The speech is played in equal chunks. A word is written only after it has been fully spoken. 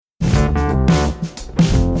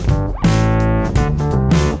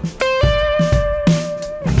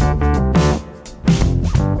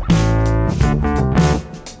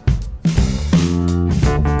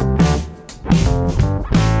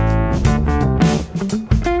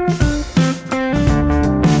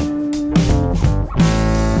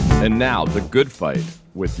now, The Good Fight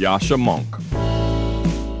with Yasha Monk.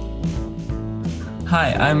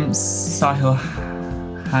 Hi, I'm Sahil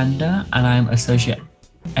Handa, and I'm Associate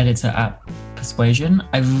Editor at Persuasion.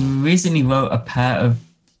 I recently wrote a pair of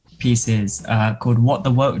pieces called What the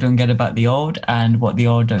Woke Don't Get About the Old and What the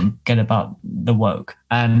Old Don't Get About the Woke.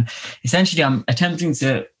 And essentially, I'm attempting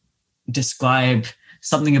to describe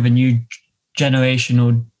something of a new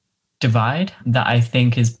generational divide that I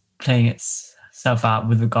think is playing itself out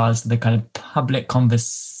with regards to the kind of public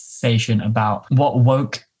conversation about what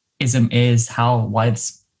wokeism is, how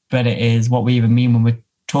widespread it is, what we even mean when we're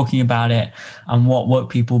talking about it, and what woke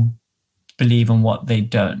people believe and what they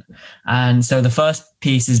don't. And so the first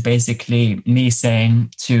piece is basically me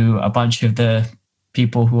saying to a bunch of the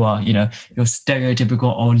people who are, your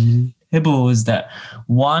stereotypical old liberals that,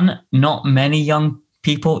 one, not many young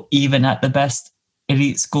people, even at the best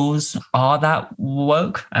elite schools, are that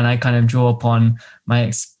woke. And I kind of draw upon my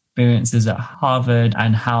experiences at Harvard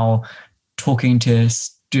and how talking to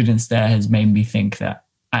students there has made me think that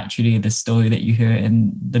actually the story that you hear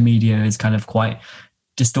in the media is kind of quite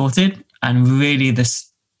distorted. And really the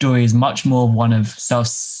story is much more one of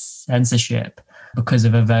self-censorship because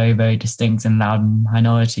of a very, very distinct and loud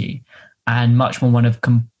minority, and much more one of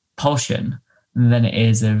compulsion than it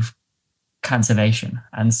is of cancellation.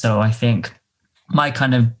 And so I think my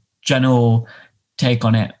kind of general take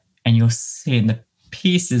on it, and you'll see in the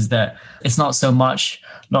piece, is that it's not so much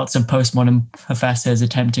lots of postmodern professors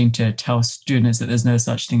attempting to tell students that there's no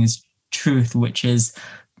such thing as truth, which is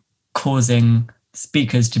causing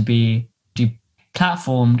speakers to be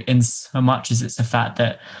deplatformed in so much as it's the fact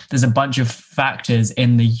that there's a bunch of factors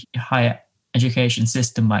in the higher education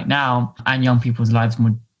system right now and young people's lives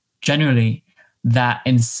more generally that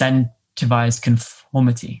incentivize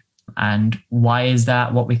conformity. And why is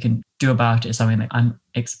that? What we can do about it is something that I'm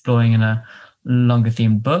exploring in a longer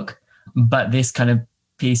themed book. But this kind of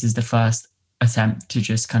piece is the first attempt to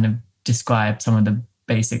just kind of describe some of the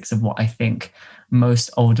basics of what I think most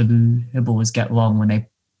older liberals get wrong when they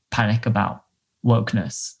panic about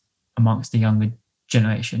wokeness amongst the younger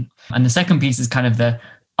generation. And the second piece is kind of the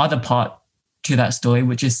other part to that story,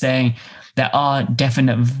 which is saying there are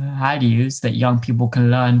definite values that young people can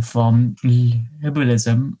learn from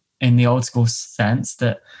liberalism in the old school sense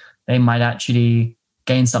that they might actually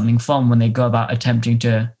gain something from when they go about attempting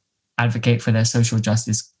to advocate for their social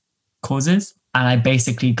justice causes. And I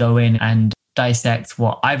basically go in and dissect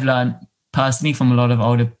what I've learned personally from a lot of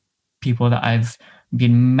older people that I've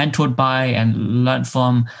been mentored by and learned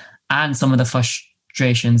from, and some of the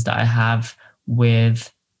frustrations that I have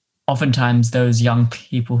with oftentimes those young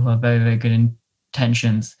people who have very, very good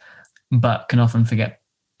intentions, but can often forget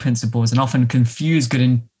principles and often confuse good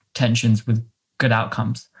intentions with good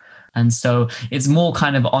outcomes. And so it's more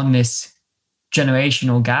kind of on this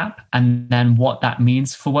generational gap and then what that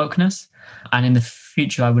means for wokeness. And in the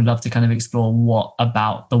future, I would love to kind of explore what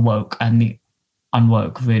about the woke and the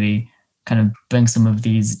unwoke really kind of bring some of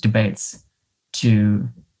these debates to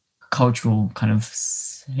cultural kind of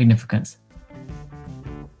significance.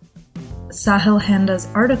 Sahil Handa's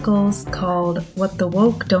articles called What the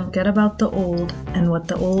Woke Don't Get About the Old and What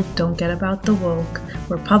the Old Don't Get About the Woke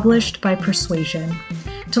were published by Persuasion.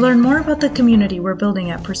 To learn more about the community we're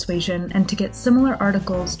building at Persuasion and to get similar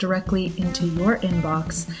articles directly into your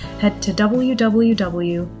inbox, head to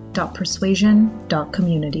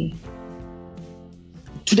www.persuasion.community.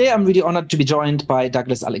 Today, I'm really honored to be joined by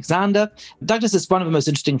Douglas Alexander. Douglas is one of the most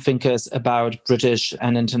interesting thinkers about British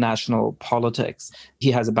and international politics.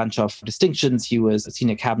 He has a bunch of distinctions. He was a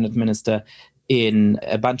senior cabinet minister in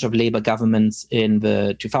a bunch of Labour governments in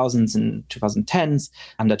the 2000s and 2010s,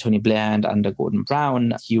 under Tony Blair and under Gordon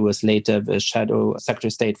Brown. He was later the Shadow Secretary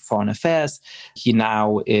of State for Foreign Affairs. He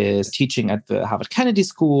now is teaching at the Harvard Kennedy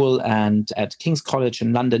School and at King's College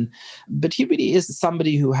in London. But he really is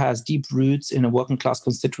somebody who has deep roots in a working class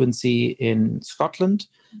constituency in Scotland,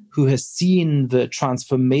 who has seen the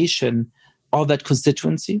transformation of that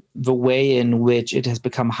constituency, the way in which it has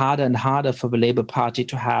become harder and harder for the Labour Party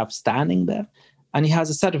to have standing there. And he has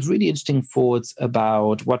a set of really interesting thoughts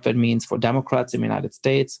about what that means for Democrats in the United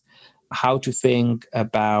States, how to think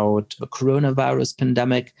about the coronavirus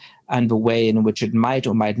pandemic and the way in which it might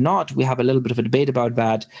or might not. We have a little bit of a debate about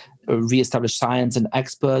that. Reestablish science and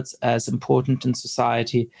experts as important in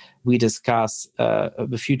society. We discuss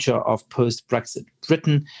the future of post-Brexit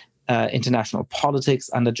Britain, international politics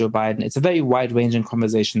under Joe Biden. It's a very wide-ranging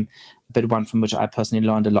conversation, but one from which I personally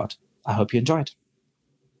learned a lot. I hope you enjoyed.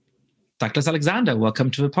 Douglas Alexander, welcome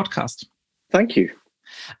to the podcast. Thank you.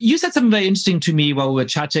 You said something very interesting to me while we were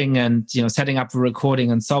chatting and setting up the recording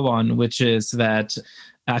and so on, which is that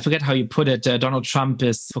I forget how you put it. Donald Trump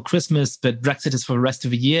is for Christmas, but Brexit is for the rest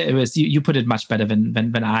of the year. It was you put it much better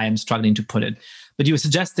than I am struggling to put it. But you were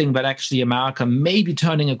suggesting that actually America may be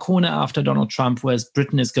turning a corner after Donald Trump, whereas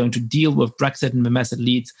Britain is going to deal with Brexit and the mess it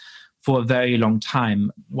leads for a very long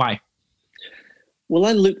time. Why? Well,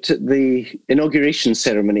 I looked at the inauguration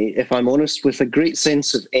ceremony, if I'm honest, with a great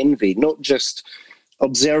sense of envy, not just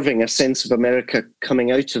observing a sense of America coming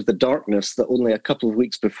out of the darkness that only a couple of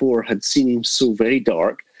weeks before had seemed so very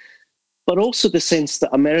dark, but also the sense that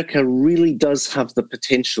America really does have the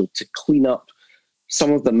potential to clean up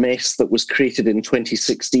some of the mess that was created in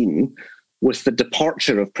 2016 with the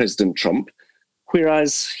departure of President Trump.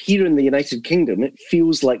 Whereas here in the United Kingdom, it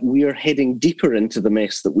feels like we're heading deeper into the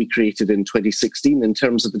mess that we created in 2016 in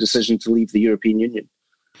terms of the decision to leave the European Union.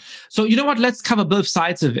 So, you know what? Let's cover both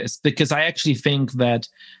sides of this, because I actually think that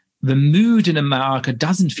the mood in America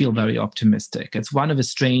doesn't feel very optimistic. It's one of the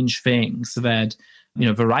strange things that,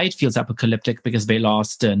 the right feels apocalyptic because they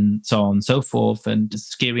lost and so on and so forth. And a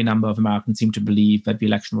scary number of Americans seem to believe that the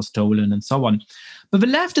election was stolen and so on. But the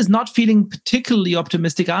left is not feeling particularly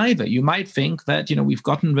optimistic either. You might think that, we've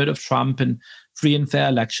gotten rid of Trump and free and fair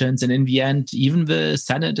elections. And in the end, even the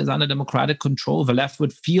Senate is under Democratic control. The left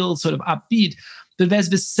would feel sort of upbeat. But there's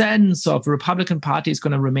this sense of the Republican Party is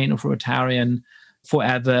going to remain authoritarian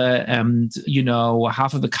forever. And,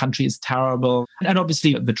 half of the country is terrible. And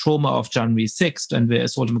obviously the trauma of January 6th and the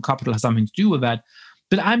assault on the Capitol has something to do with that.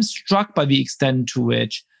 But I'm struck by the extent to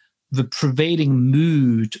which the prevailing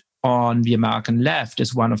mood on the American left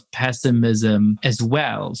is one of pessimism as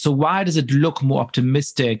well. So why does it look more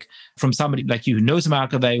optimistic from somebody like you who knows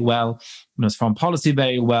America very well, knows foreign policy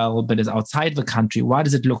very well, but is outside the country? Why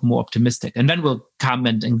does it look more optimistic? And then we'll come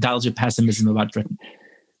and indulge in pessimism about Britain.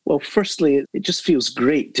 Well, firstly, it just feels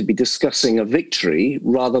great to be discussing a victory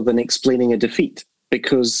rather than explaining a defeat,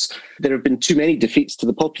 because there have been too many defeats to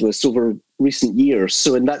the populists over recent years.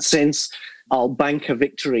 So in that sense, I'll bank a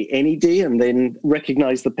victory any day and then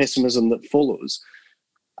recognize the pessimism that follows.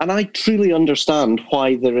 And I truly understand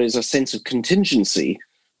why there is a sense of contingency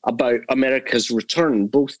about America's return,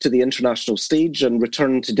 both to the international stage and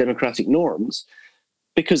return to democratic norms.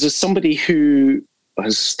 Because as somebody who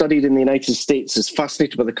has studied in the United States, is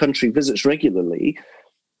fascinated by the country, visits regularly,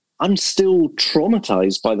 I'm still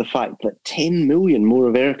traumatized by the fact that 10 million more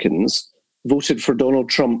Americans voted for Donald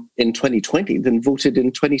Trump in 2020 than voted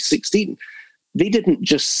in 2016. They didn't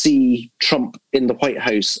just see Trump in the White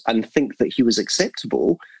House and think that he was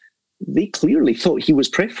acceptable. They clearly thought he was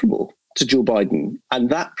preferable to Joe Biden. And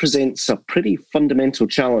that presents a pretty fundamental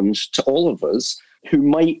challenge to all of us who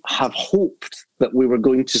might have hoped that we were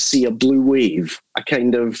going to see a blue wave, a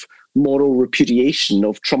kind of moral repudiation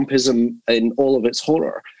of Trumpism in all of its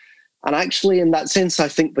horror. And actually, in that sense, I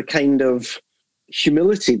think the kind of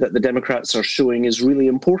humility that the Democrats are showing is really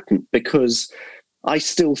important, because I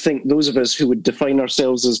still think those of us who would define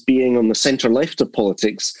ourselves as being on the centre-left of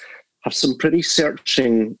politics have some pretty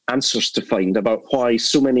searching answers to find about why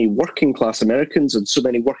so many working-class Americans and so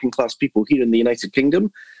many working-class people here in the United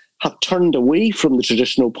Kingdom have turned away from the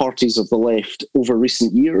traditional parties of the left over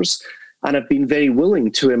recent years and have been very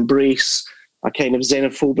willing to embrace a kind of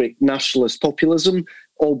xenophobic nationalist populism,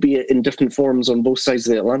 albeit in different forms on both sides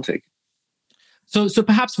of the Atlantic. So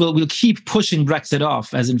perhaps we'll keep pushing Brexit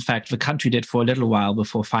off, as in fact the country did for a little while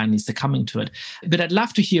before finally succumbing to it. But I'd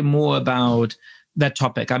love to hear more about that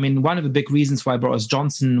topic. I mean, one of the big reasons why Boris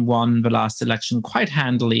Johnson won the last election quite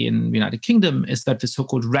handily in the United Kingdom is that the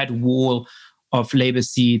so-called red wall of Labour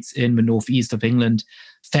seats in the northeast of England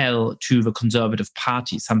fell to the Conservative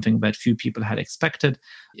Party, something that few people had expected.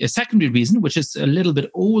 A secondary reason, which is a little bit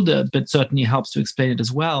older, but certainly helps to explain it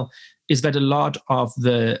as well, is that a lot of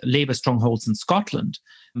the Labour strongholds in Scotland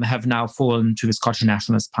have now fallen to the Scottish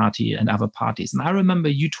Nationalist Party and other parties. And I remember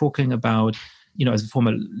you talking about, as a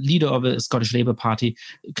former leader of the Scottish Labour Party,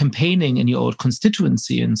 campaigning in your old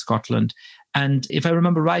constituency in Scotland. And if I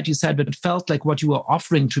remember right, you said that it felt like what you were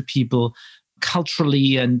offering to people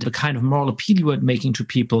culturally and the kind of moral appeal you were making to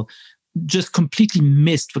people just completely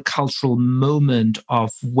missed the cultural moment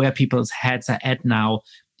of where people's heads are at now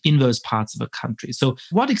in those parts of the country. So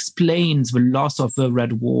what explains the loss of the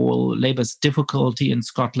Red Wall, Labour's difficulty in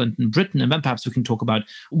Scotland and Britain? And then perhaps we can talk about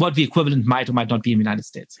what the equivalent might or might not be in the United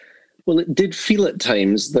States. Well, it did feel at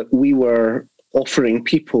times that we were offering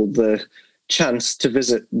people the chance to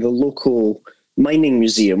visit the local mining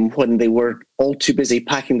museum when they were all too busy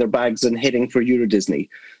packing their bags and heading for Euro Disney.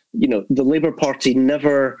 The Labour Party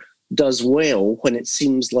never does well when it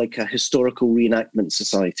seems like a historical reenactment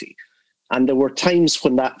society. And there were times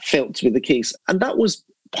when that felt to be the case. And that was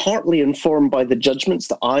partly informed by the judgments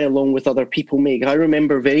that I, along with other people, make. I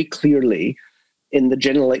remember very clearly in the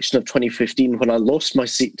general election of 2015, when I lost my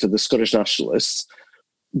seat to the Scottish Nationalists,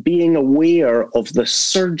 being aware of the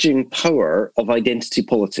surging power of identity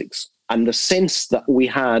politics and the sense that we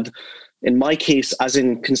had, in my case, as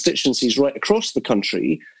in constituencies right across the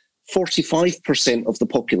country, 45% of the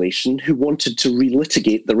population who wanted to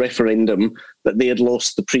relitigate the referendum that they had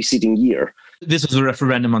lost the preceding year. This was a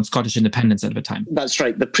referendum on Scottish independence at the time. That's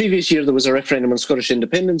right. The previous year, there was a referendum on Scottish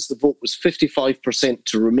independence. The vote was 55%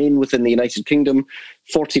 to remain within the United Kingdom,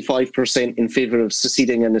 45% in favour of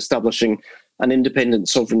seceding and establishing an independent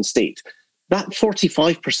sovereign state. That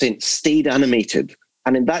 45% stayed animated.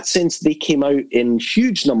 And in that sense, they came out in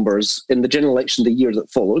huge numbers in the general election the year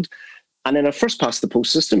that followed. And in a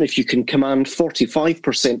first-past-the-post system, if you can command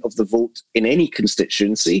 45% of the vote in any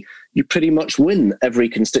constituency, you pretty much win every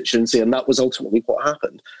constituency, and that was ultimately what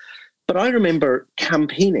happened. But I remember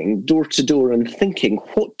campaigning door to door and thinking,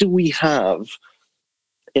 what do we have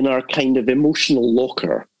in our kind of emotional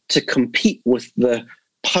locker to compete with the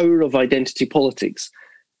power of identity politics?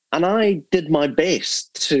 And I did my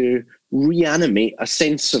best to reanimate a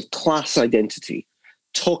sense of class identity,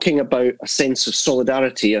 talking about a sense of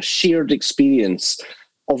solidarity, a shared experience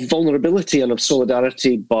of vulnerability and of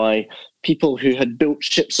solidarity by people who had built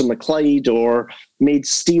ships on the Clyde or made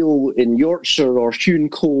steel in Yorkshire or hewn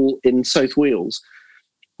coal in South Wales.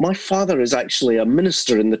 My father is actually a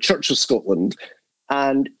minister in the Church of Scotland,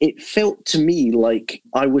 and it felt to me like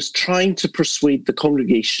I was trying to persuade the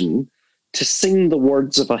congregation to sing the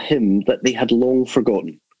words of a hymn that they had long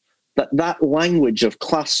forgotten. That language of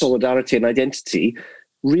class solidarity and identity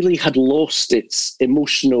really had lost its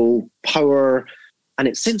emotional power and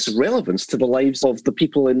its sense of relevance to the lives of the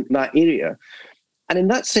people in that area. And in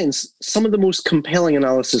that sense, some of the most compelling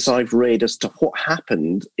analysis I've read as to what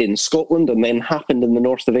happened in Scotland and then happened in the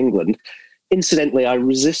north of England, incidentally, I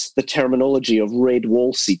resist the terminology of red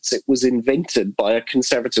wall seats. It was invented by a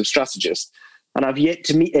conservative strategist. And I've yet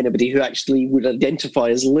to meet anybody who actually would identify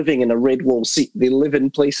as living in a red wall seat. They live in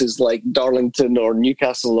places like Darlington or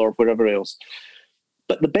Newcastle or wherever else.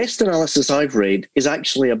 But the best analysis I've read is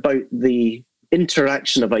actually about the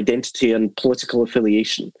interaction of identity and political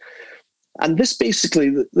affiliation. And this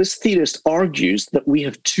theorist argues that we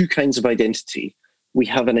have two kinds of identity. We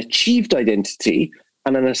have an achieved identity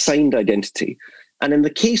and an assigned identity. And in the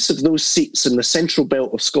case of those seats in the central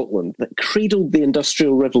belt of Scotland that cradled the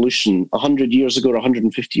Industrial Revolution 100 years ago or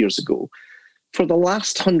 150 years ago, for the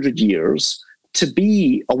last 100 years, to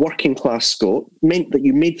be a working class Scot meant that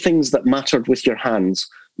you made things that mattered with your hands.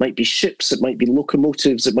 It might be ships, it might be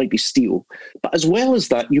locomotives, it might be steel. But as well as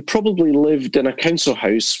that, you probably lived in a council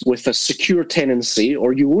house with a secure tenancy,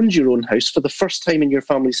 or you owned your own house for the first time in your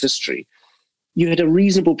family's history. You had a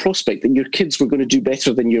reasonable prospect that your kids were going to do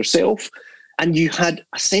better than yourself, and you had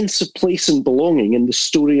a sense of place and belonging in the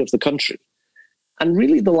story of the country. And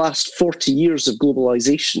really the last 40 years of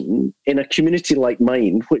globalization in a community like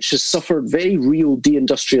mine, which has suffered very real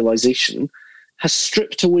deindustrialization, has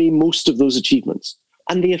stripped away most of those achievements.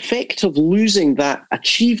 And the effect of losing that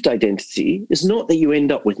achieved identity is not that you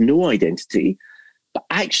end up with no identity, but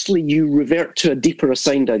actually you revert to a deeper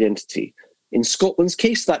assigned identity. In Scotland's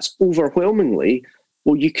case, that's overwhelmingly,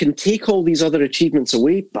 well, you can take all these other achievements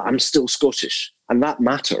away, but I'm still Scottish, and that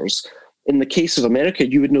matters. In the case of America,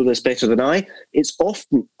 you would know this better than I, it's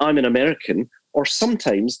often I'm an American, or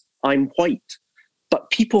sometimes I'm white. But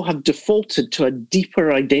people have defaulted to a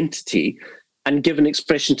deeper identity and given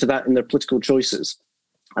expression to that in their political choices.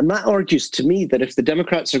 And that argues to me that if the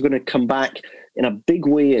Democrats are going to come back in a big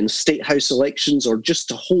way in state house elections, or just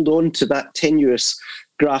to hold on to that tenuous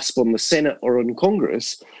grasp on the Senate or on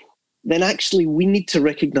Congress, then actually we need to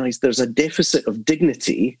recognize there's a deficit of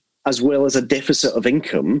dignity as well as a deficit of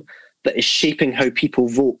income that is shaping how people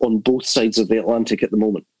vote on both sides of the Atlantic at the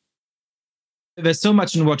moment. There's so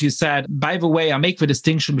much in what you said. By the way, I make the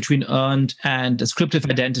distinction between earned and descriptive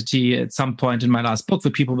identity at some point in my last book, The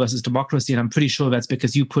People versus Democracy, and I'm pretty sure that's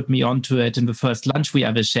because you put me onto it in the first lunch we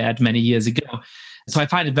ever shared many years ago. So I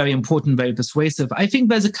find it very important, very persuasive. I think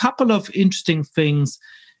there's a couple of interesting things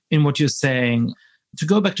in what you're saying. To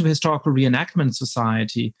go back to the historical reenactment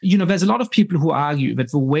society, there's a lot of people who argue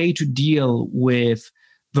that the way to deal with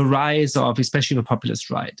the rise of especially the populist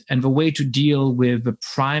right and the way to deal with the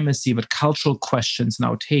primacy that cultural questions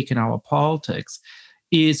now take in our politics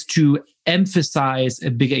is to emphasize a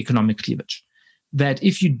bigger economic cleavage. That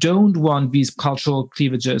if you don't want these cultural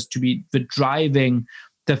cleavages to be the driving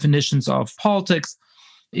definitions of politics,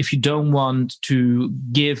 if you don't want to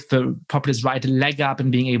give the populist right a leg up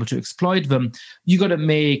in being able to exploit them, you got to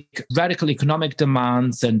make radical economic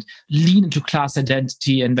demands and lean into class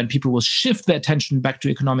identity, and then people will shift their attention back to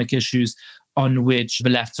economic issues on which the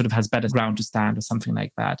left sort of has better ground to stand or something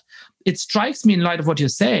like that. It strikes me in light of what you're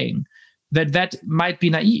saying that might be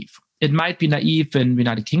naive. It might be naive in the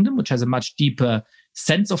United Kingdom, which has a much deeper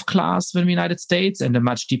sense of class than the United States and a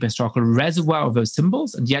much deeper historical reservoir of those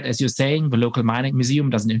symbols. And yet, as you're saying, the local mining museum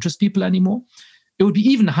doesn't interest people anymore. It would be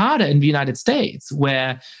even harder in the United States,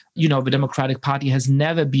 where, the Democratic Party has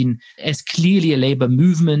never been as clearly a labor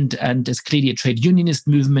movement and as clearly a trade unionist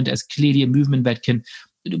movement, as clearly a movement that can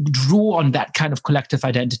draw on that kind of collective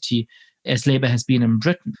identity as labor has been in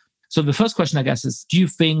Britain. So the first question, I guess, is, do you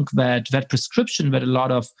think that prescription that a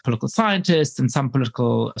lot of political scientists and some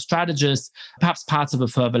political strategists, perhaps parts of the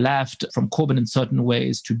further left, from Corbyn in certain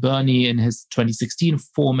ways to Bernie in his 2016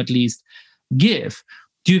 form at least, give,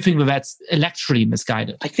 do you think that that's electorally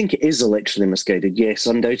misguided? I think it is electorally misguided, yes,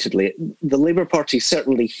 undoubtedly. The Labour Party,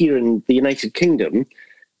 certainly here in the United Kingdom,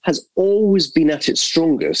 has always been at its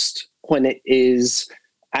strongest when it is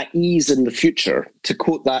at ease in the future, to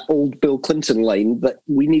quote that old Bill Clinton line, that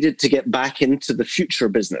we needed to get back into the future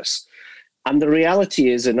business. And the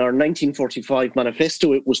reality is, in our 1945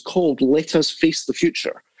 manifesto, it was called Let Us Face the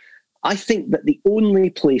Future. I think that the only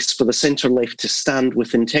place for the centre-left to stand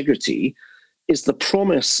with integrity is the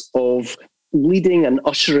promise of leading and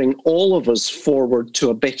ushering all of us forward to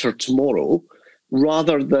a better tomorrow,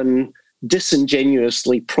 rather than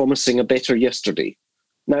disingenuously promising a better yesterday.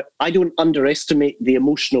 Now, I don't underestimate the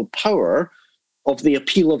emotional power of the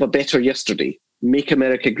appeal of a better yesterday. Make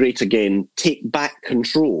America great again, take back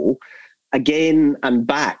control. Again and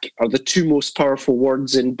back are the two most powerful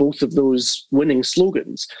words in both of those winning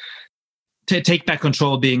slogans. Take back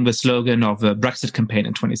control being the slogan of the Brexit campaign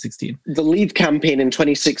in 2016. The Leave campaign in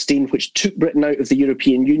 2016, which took Britain out of the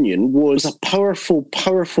European Union, was a powerful,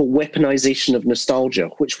 powerful weaponization of nostalgia,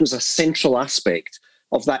 which was a central aspect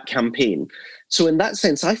of that campaign. So in that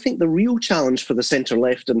sense, I think the real challenge for the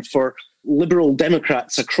centre-left and for liberal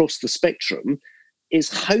Democrats across the spectrum is,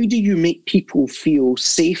 how do you make people feel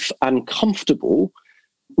safe and comfortable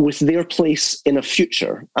with their place in a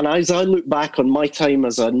future? And as I look back on my time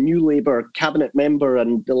as a New Labour cabinet member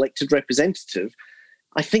and elected representative,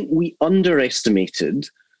 I think we underestimated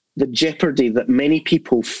the jeopardy that many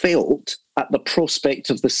people felt at the prospect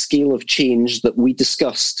of the scale of change that we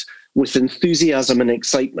discussed with enthusiasm and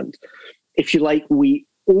excitement. If you like, we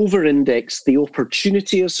over-indexed the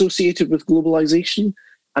opportunity associated with globalization,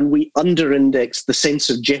 and we under-indexed the sense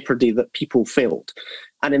of jeopardy that people felt.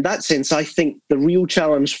 And in that sense, I think the real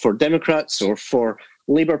challenge for Democrats or for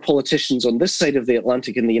Labour politicians on this side of the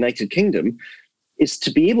Atlantic in the United Kingdom is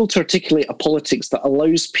to be able to articulate a politics that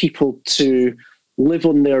allows people to live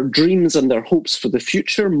on their dreams and their hopes for the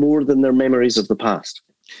future more than their memories of the past.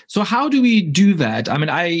 So how do we do that? I mean,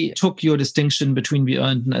 I took your distinction between the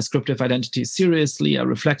earned and ascriptive identity seriously. I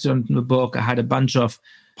reflected on it in the book. I had a bunch of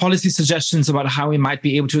policy suggestions about how we might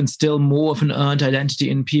be able to instill more of an earned identity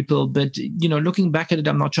in people. But, looking back at it,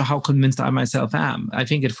 I'm not sure how convinced I myself am. I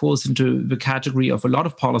think it falls into the category of a lot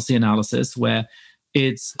of policy analysis where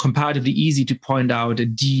it's comparatively easy to point out a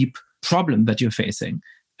deep problem that you're facing.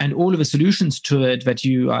 And all of the solutions to it that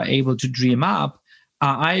you are able to dream up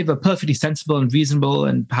are either perfectly sensible and reasonable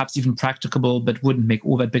and perhaps even practicable, but wouldn't make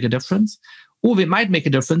all that big a difference. Or they might make a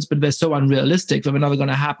difference, but they're so unrealistic that they're never going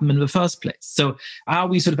to happen in the first place. So are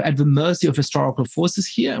we sort of at the mercy of historical forces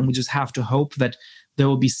here? And we just have to hope that there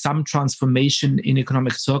will be some transformation in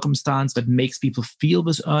economic circumstance that makes people feel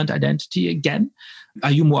this earned identity again?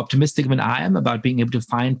 Are you more optimistic than I am about being able to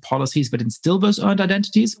find policies that instill those earned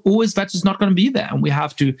identities? Or is that just not going to be there? And we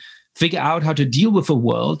have to figure out how to deal with a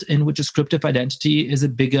world in which ascriptive identity is a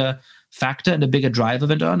bigger factor and a bigger driver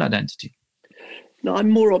than earned identity. No, I'm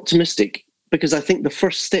more optimistic, because I think the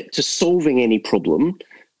first step to solving any problem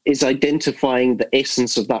is identifying the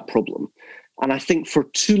essence of that problem. And I think for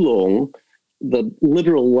too long, the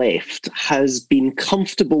liberal left has been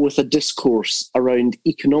comfortable with a discourse around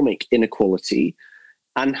economic inequality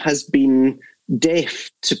and has been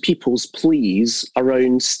deaf to people's pleas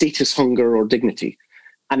around status hunger or dignity.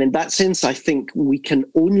 And in that sense, I think we can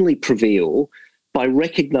only prevail by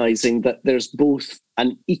recognizing that there's both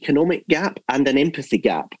an economic gap and an empathy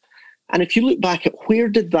gap. And if you look back at where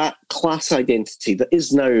did that class identity that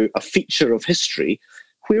is now a feature of history,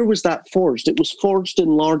 where was that forged? It was forged in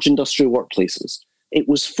large industrial workplaces. It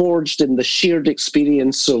was forged in the shared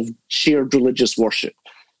experience of shared religious worship.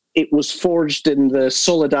 It was forged in the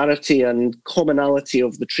solidarity and commonality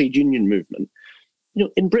of the trade union movement.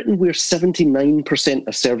 In Britain, we're 79%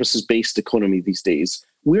 a services-based economy these days.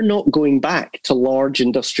 We're not going back to large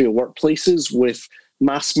industrial workplaces with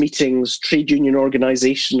mass meetings, trade union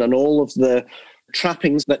organisation, and all of the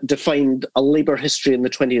trappings that defined a labour history in the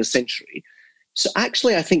 20th century. So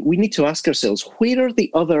actually, I think we need to ask ourselves, where are the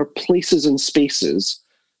other places and spaces,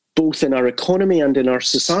 both in our economy and in our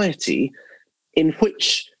society, in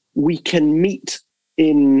which we can meet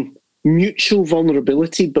in mutual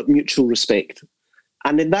vulnerability but mutual respect?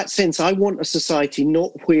 And in that sense, I want a society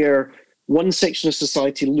not where one section of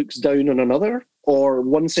society looks down on another or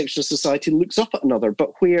one section of society looks up at another,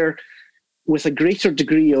 but where with a greater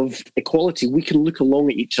degree of equality, we can look along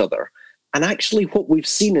at each other. And actually what we've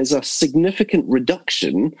seen is a significant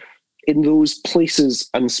reduction in those places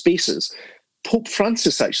and spaces. Pope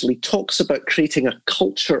Francis actually talks about creating a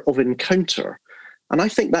culture of encounter. And I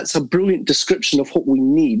think that's a brilliant description of what we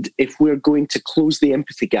need if we're going to close the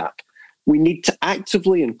empathy gap. We need to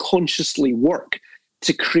actively and consciously work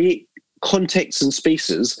to create contexts and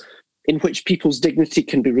spaces in which people's dignity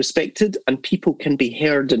can be respected and people can be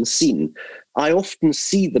heard and seen. I often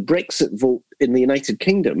see the Brexit vote in the United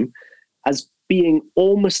Kingdom as being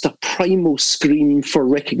almost a primal scream for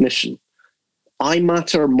recognition. I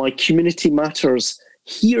matter, my community matters,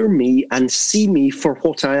 hear me and see me for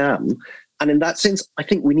what I am. And in that sense, I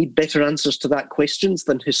think we need better answers to that questions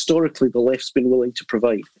than historically the left's been willing to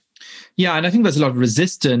provide. Yeah, and I think there's a lot of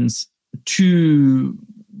resistance to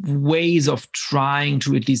ways of trying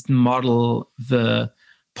to at least model the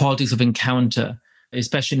politics of encounter,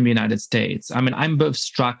 especially in the United States. I mean, I'm both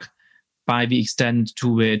struck by the extent to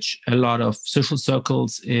which a lot of social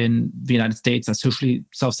circles in the United States are socially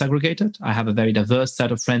self-segregated. I have a very diverse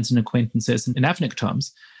set of friends and acquaintances in ethnic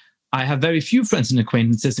terms. I have very few friends and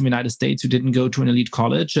acquaintances in the United States who didn't go to an elite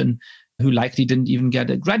college and who likely didn't even get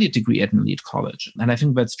a graduate degree at an elite college. And I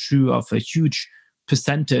think that's true of a huge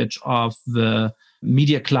percentage of the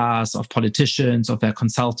media class, of politicians, of their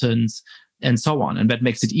consultants, and so on. And that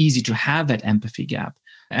makes it easy to have that empathy gap.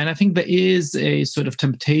 And I think there is a sort of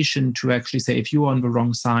temptation to actually say, if you are on the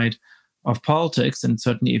wrong side of politics, and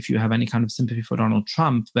certainly if you have any kind of sympathy for Donald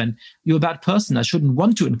Trump, then you're a bad person. I shouldn't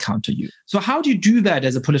want to encounter you. So how do you do that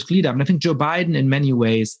as a political leader? I mean, I think Joe Biden in many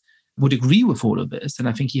ways would agree with all of this. And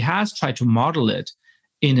I think he has tried to model it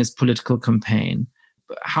in his political campaign.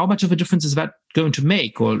 How much of a difference is that going to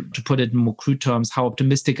make? Or to put it in more crude terms, how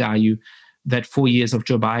optimistic are you that 4 years of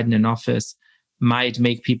Joe Biden in office might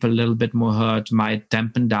make people a little bit more hurt, might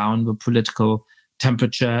dampen down the political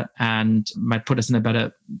temperature, and might put us in a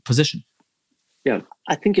better position? Yeah,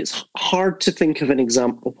 I think it's hard to think of an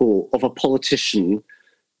example of a politician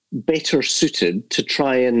better suited to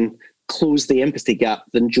try and close the empathy gap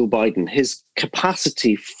than Joe Biden. His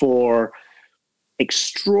capacity for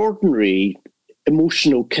extraordinary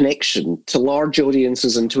emotional connection to large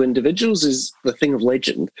audiences and to individuals is the thing of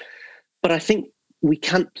legend. But I think we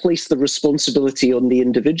can't place the responsibility on the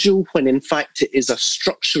individual when in fact it is a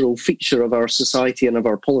structural feature of our society and of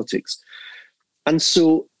our politics. And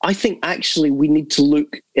so I think actually we need to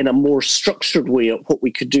look in a more structured way at what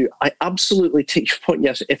we could do. I absolutely take your point,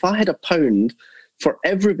 yes. If I had £1 for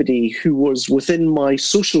everybody who was within my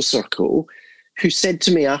social circle who said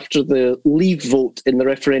to me after the Leave vote in the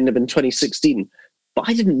referendum in 2016, but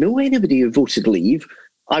I didn't know anybody who voted Leave,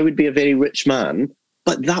 I would be a very rich man.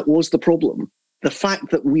 But that was the problem. The fact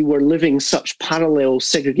that we were living such parallel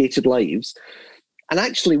segregated lives. And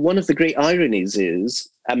actually, one of the great ironies is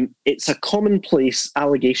it's a commonplace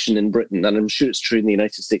allegation in Britain, and I'm sure it's true in the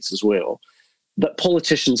United States as well, that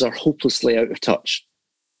politicians are hopelessly out of touch.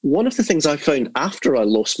 One of the things I found after I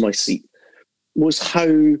lost my seat was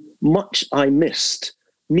how much I missed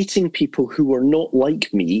meeting people who were not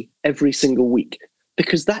like me every single week,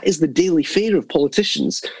 because that is the daily fare of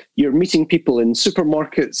politicians. You're meeting people in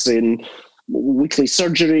supermarkets, in weekly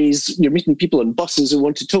surgeries, you're meeting people in buses who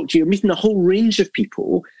want to talk to you, you're meeting a whole range of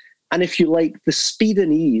people. And if you like, the speed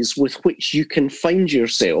and ease with which you can find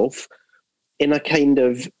yourself in a kind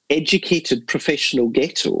of educated professional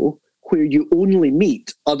ghetto where you only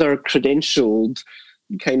meet other credentialed,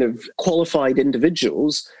 kind of qualified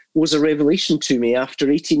individuals was a revelation to me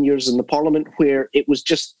after 18 years in the Parliament, where it was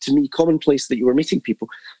just, to me, commonplace that you were meeting people.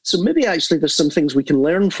 So maybe actually there's some things we can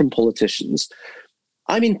learn from politicians.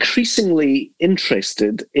 I'm increasingly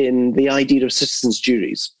interested in the idea of citizens'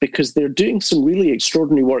 juries because they're doing some really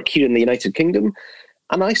extraordinary work here in the United Kingdom.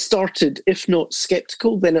 And I started, if not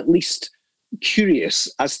skeptical, then at least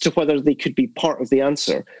curious as to whether they could be part of the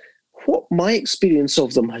answer. What my experience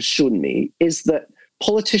of them has shown me is that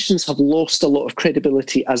politicians have lost a lot of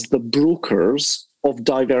credibility as the brokers of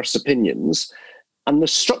diverse opinions. And the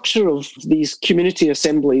structure of these community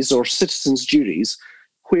assemblies or citizens' juries,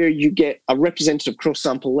 where you get a representative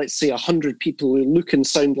cross-sample, let's say 100 people who look and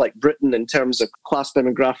sound like Britain in terms of class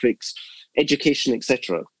demographics, education,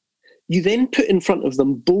 etc. You then put in front of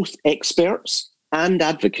them both experts and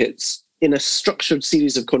advocates in a structured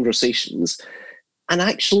series of conversations and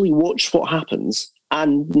actually watch what happens.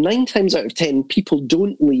 And 9 times out of 10, people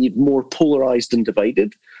don't leave more polarized and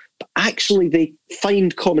divided, but actually they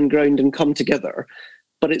find common ground and come together.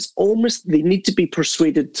 But it's almost, they need to be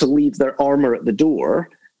persuaded to leave their armor at the door.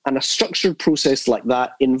 And a structured process like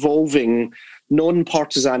that involving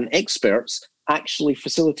non-partisan experts actually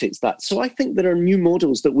facilitates that. So I think there are new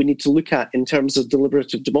models that we need to look at in terms of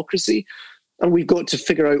deliberative democracy. And we've got to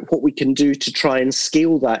figure out what we can do to try and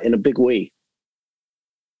scale that in a big way.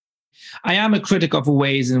 I am a critic of the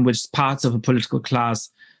ways in which parts of a political class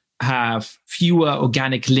have fewer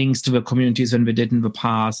organic links to the communities than they did in the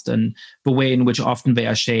past, and the way in which often they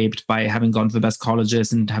are shaped by having gone to the best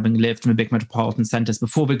colleges and having lived in the big metropolitan centers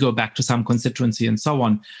before they go back to some constituency and so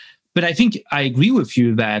on. But I think I agree with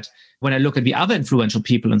you that when I look at the other influential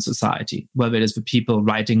people in society, whether it is the people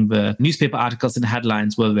writing the newspaper articles and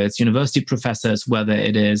headlines, whether it's university professors, whether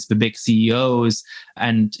it is the big CEOs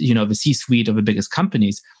and, the C-suite of the biggest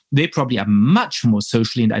companies, they probably are much more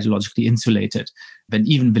socially and ideologically insulated than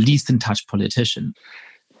even the least in touch politician.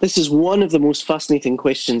 This is one of the most fascinating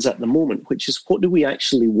questions at the moment, which is what do we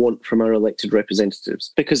actually want from our elected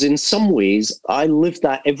representatives? Because in some ways, I lived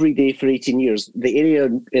that every day for 18 years. The area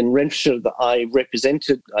in Renfrewshire that I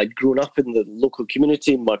represented, I'd grown up in the local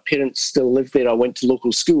community. My parents still live there. I went to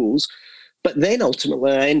local schools. But then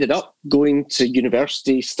ultimately, I ended up going to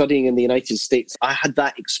university, studying in the United States. I had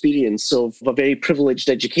that experience of a very privileged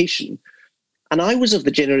education. And I was of the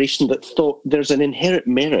generation that thought there's an inherent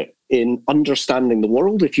merit in understanding the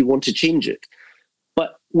world if you want to change it.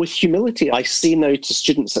 But with humility, I say now to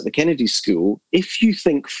students at the Kennedy School, if you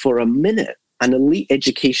think for a minute an elite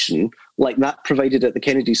education like that provided at the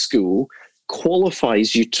Kennedy School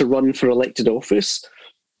qualifies you to run for elected office,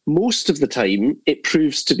 most of the time it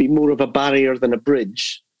proves to be more of a barrier than a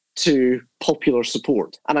bridge to popular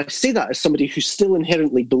support. And I say that as somebody who still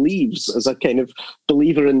inherently believes, as a kind of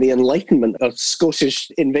believer in the Enlightenment, a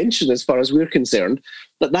Scottish invention as far as we're concerned,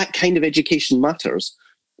 that kind of education matters.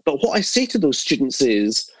 But what I say to those students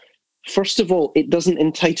is, first of all, it doesn't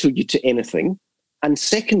entitle you to anything. And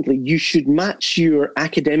secondly, you should match your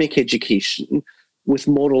academic education with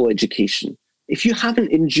moral education. If you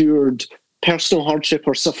haven't endured personal hardship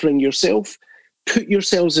or suffering yourself, put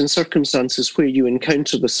yourselves in circumstances where you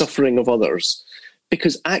encounter the suffering of others,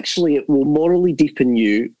 because actually it will morally deepen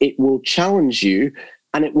you, it will challenge you,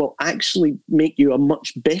 and it will actually make you a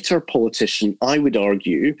much better politician, I would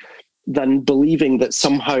argue, than believing that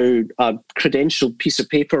somehow a credentialed piece of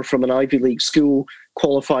paper from an Ivy League school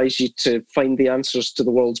qualifies you to find the answers to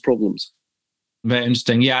the world's problems. Very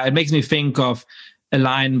interesting. Yeah, it makes me think of a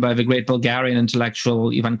line by the great Bulgarian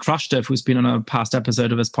intellectual Ivan Krastev, who's been on a past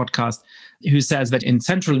episode of his podcast, who says that in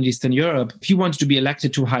Central and Eastern Europe, if you wanted to be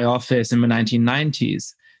elected to high office in the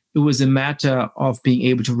 1990s, it was a matter of being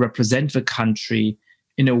able to represent the country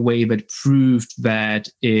in a way that proved that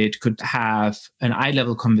it could have an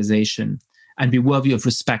eye-level conversation and be worthy of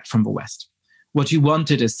respect from the West. What you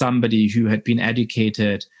wanted is somebody who had been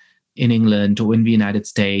educated in England or in the United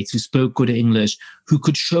States, who spoke good English, who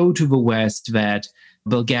could show to the West that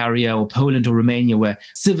Bulgaria or Poland or Romania were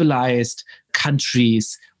civilized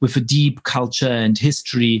countries with a deep culture and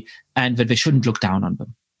history, and that they shouldn't look down on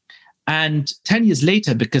them. And 10 years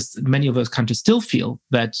later, because many of those countries still feel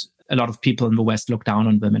that a lot of people in the West look down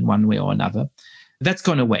on them in one way or another, that's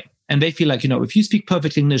gone away. And they feel like, if you speak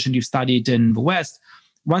perfect English and you've studied in the West,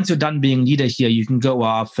 once you're done being leader here, you can go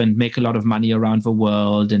off and make a lot of money around the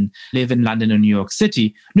world and live in London or New York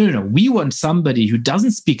City. No. We want somebody who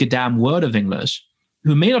doesn't speak a damn word of English,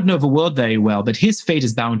 who may not know the world very well, but his fate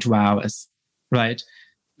is bound to ours, right?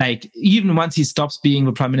 Like, even once he stops being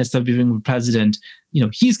the prime minister, being the president,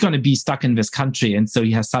 he's going to be stuck in this country. And so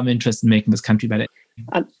he has some interest in making this country better.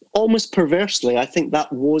 And almost perversely, I think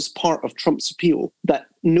that was part of Trump's appeal, that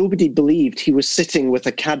nobody believed he was sitting with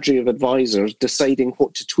a cadre of advisors deciding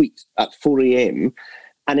what to tweet at 4 a.m.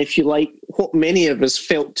 And if you like, what many of us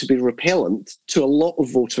felt to be repellent to a lot of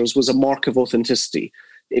voters was a mark of authenticity.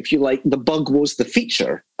 If you like, the bug was the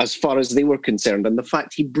feature as far as they were concerned. And the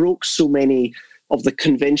fact he broke so many of the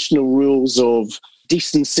conventional rules of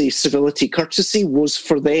decency, civility, courtesy was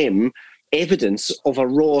for them evidence of a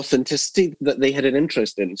raw authenticity that they had an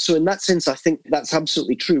interest in. So in that sense, I think that's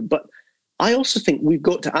absolutely true. But I also think we've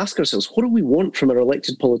got to ask ourselves, what do we want from our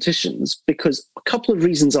elected politicians? Because a couple of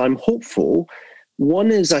reasons I'm hopeful. One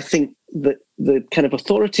is I think that the kind of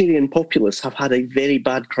authoritarian populists have had a very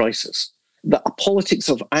bad crisis, that a politics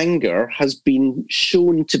of anger has been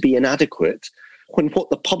shown to be inadequate when what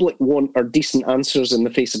the public want are decent answers in the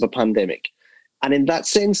face of a pandemic. And in that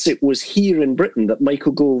sense, it was here in Britain that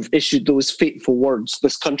Michael Gove issued those fateful words,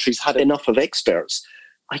 this country's had enough of experts.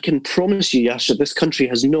 I can promise you, Yasha, this country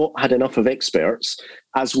has not had enough of experts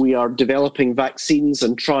as we are developing vaccines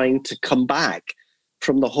and trying to come back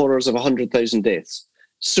from the horrors of 100,000 deaths.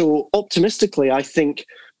 So optimistically, I think,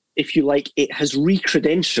 if you like, it has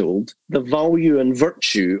recredentialed the value and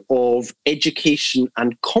virtue of education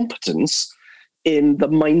and competence in the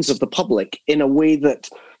minds of the public in a way that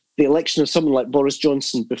the election of someone like Boris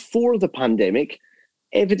Johnson before the pandemic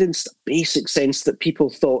evidenced a basic sense that people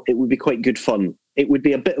thought it would be quite good fun. It would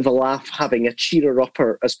be a bit of a laugh having a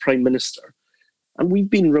cheerer-upper as Prime Minister. And we've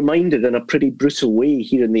been reminded in a pretty brutal way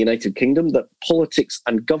here in the United Kingdom that politics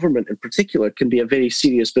and government in particular can be a very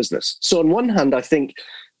serious business. So on one hand, I think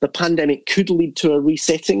the pandemic could lead to a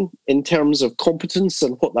resetting in terms of competence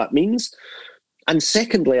and what that means. And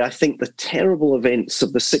secondly, I think the terrible events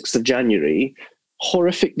of the 6th of January,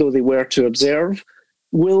 horrific though they were to observe,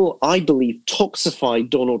 will, I believe, toxify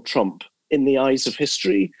Donald Trump in the eyes of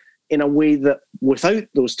history in a way that without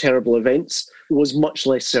those terrible events was much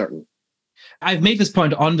less certain. I've made this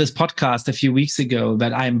point on this podcast a few weeks ago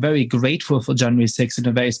that I'm very grateful for January 6th in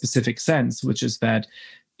a very specific sense, which is that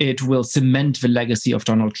it will cement the legacy of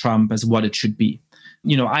Donald Trump as what it should be.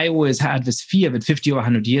 You know, I always had this fear that 50 or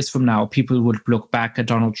 100 years from now, people would look back at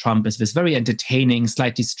Donald Trump as this very entertaining,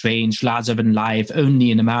 slightly strange, larger than life, only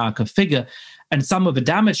in America figure. And some of the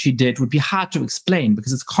damage he did would be hard to explain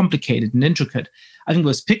because it's complicated and intricate. I think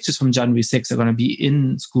those pictures from January 6th are going to be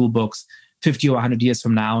in school books 50 or 100 years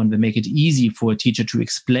from now, and they make it easy for a teacher to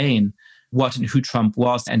explain what and who Trump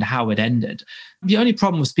was and how it ended. The only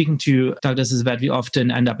problem with speaking to Douglas is that we often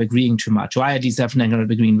end up agreeing too much, or I at least often end up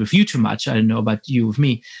agreeing with you too much. I don't know about you with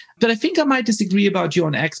me. But I think I might disagree about you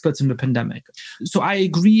on experts in the pandemic. So I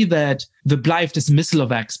agree that the blithe dismissal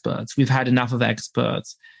of experts, we've had enough of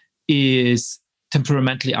experts, is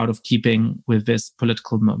temperamentally out of keeping with this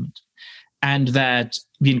political moment. And that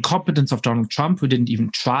the incompetence of Donald Trump, who didn't even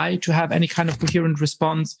try to have any kind of coherent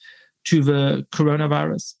response to the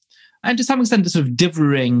coronavirus, and to some extent the sort of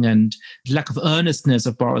differing and lack of earnestness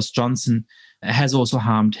of Boris Johnson has also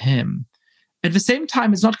harmed him. At the same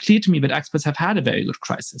time, it's not clear to me that experts have had a very good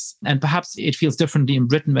crisis. And perhaps it feels differently in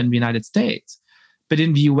Britain than the United States. But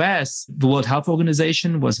in the US, the World Health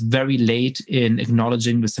Organization was very late in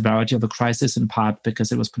acknowledging the severity of the crisis, in part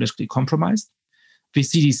because it was politically compromised. The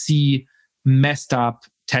CDC messed up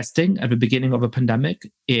testing at the beginning of a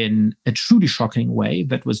pandemic in a truly shocking way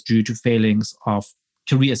that was due to failings of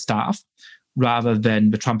career staff rather than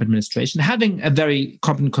the Trump administration. Having a very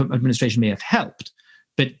competent administration may have helped,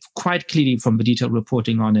 but quite clearly from the detailed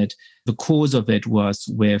reporting on it, the cause of it was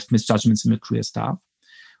with misjudgments in the career staff.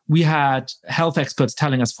 We had health experts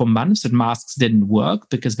telling us for months that masks didn't work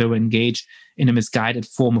because they were engaged in a misguided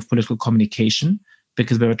form of political communication,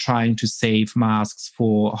 because they were trying to save masks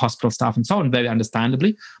for hospital staff and so on, very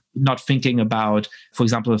understandably, not thinking about, for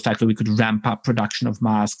example, the fact that we could ramp up production of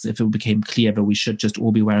masks if it became clear that we should just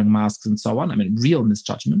all be wearing masks and so on. I mean, real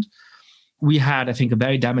misjudgment. We had, I think, a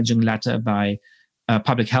very damaging letter by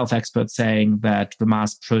public health experts saying that the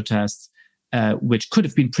mass protests, which could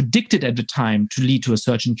have been predicted at the time to lead to a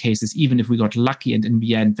surge in cases, even if we got lucky, and in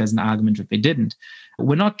the end, there's an argument that they didn't,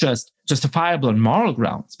 were not just justifiable on moral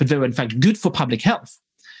grounds, but they were in fact good for public health.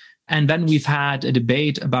 And then we've had a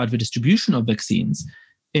debate about the distribution of vaccines,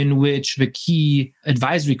 in which the key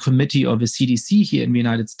advisory committee of the CDC here in the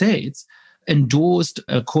United States endorsed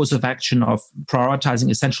a course of action of prioritizing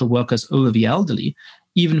essential workers over the elderly,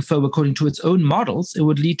 even though, according to its own models, it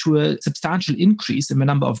would lead to a substantial increase in the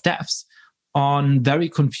number of deaths on very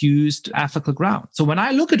confused ethical grounds. So when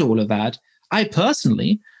I look at all of that, I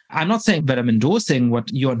personally, I'm not saying that I'm endorsing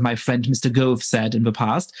what you and my friend Mr. Gove said in the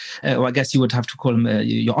past, or I guess you would have to call him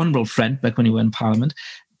your honorable friend back when you were in Parliament,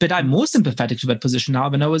 but I'm more sympathetic to that position now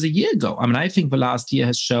than I was a year ago. I mean, I think the last year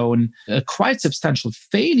has shown a quite substantial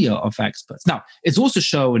failure of experts. Now, it's also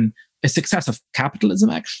shown a success of capitalism,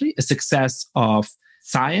 actually, a success of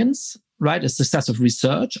science, right? A success of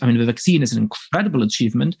research. I mean, the vaccine is an incredible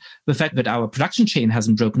achievement. The fact that our production chain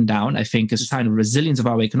hasn't broken down, I think, is a sign of resilience of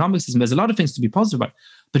our economic system. There's a lot of things to be positive about.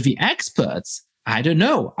 But the experts, I don't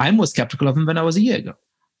know. I'm more skeptical of them than I was a year ago.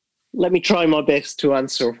 Let me try my best to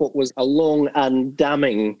answer what was a long and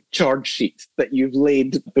damning charge sheet that you've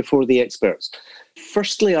laid before the experts.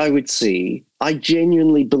 Firstly, I would say I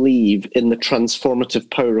genuinely believe in the transformative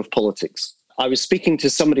power of politics. I was speaking to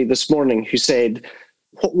somebody this morning who said,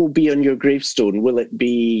 what will be on your gravestone? Will it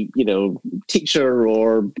be, teacher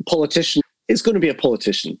or politician? it's going to be a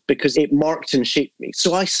politician because it marked and shaped me.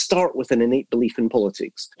 So I start with an innate belief in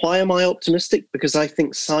politics. Why am I optimistic? Because I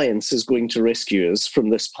think science is going to rescue us from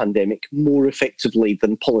this pandemic more effectively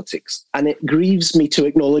than politics. And it grieves me to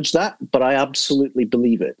acknowledge that, but I absolutely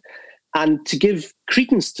believe it. And to give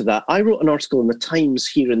credence to that, I wrote an article in the Times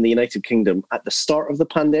here in the United Kingdom at the start of the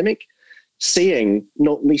pandemic, saying,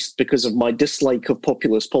 not least because of my dislike of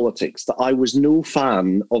populist politics, that I was no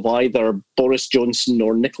fan of either Boris Johnson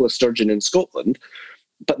or Nicola Sturgeon in Scotland,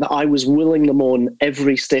 but that I was willing them on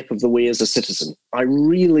every step of the way as a citizen. I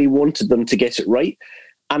really wanted them to get it right.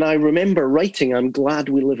 And I remember writing, I'm glad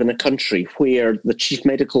we live in a country where the chief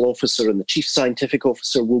medical officer and the chief scientific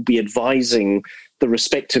officer will be advising the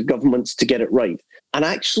respective governments to get it right. And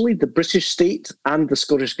actually, the British state and the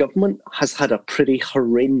Scottish government has had a pretty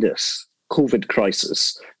horrendous COVID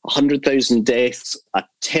crisis, 100,000 deaths, a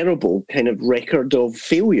terrible kind of record of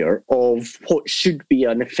failure of what should be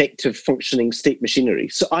an effective functioning state machinery.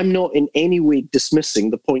 So I'm not in any way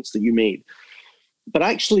dismissing the points that you made. But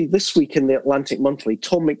actually this week in the Atlantic Monthly,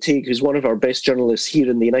 Tom McTague, who's one of our best journalists here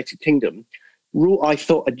in the United Kingdom, wrote, I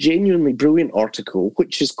thought, a genuinely brilliant article,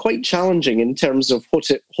 which is quite challenging in terms of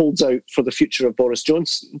what it holds out for the future of Boris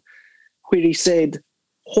Johnson, where he said,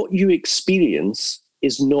 what you experience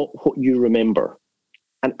is not what you remember.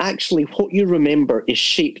 And actually, what you remember is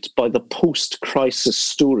shaped by the post-crisis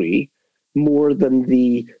story more than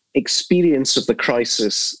the experience of the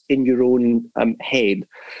crisis in your own head.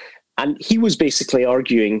 And he was basically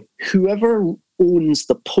arguing, whoever owns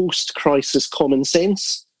the post-crisis common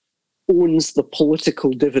sense owns the political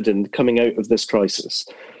dividend coming out of this crisis.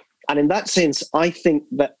 And in that sense, I think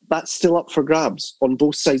that that's still up for grabs on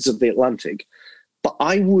both sides of the Atlantic. But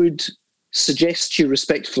I would suggest to you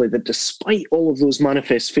respectfully that despite all of those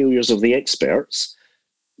manifest failures of the experts,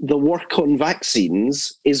 the work on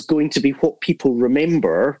vaccines is going to be what people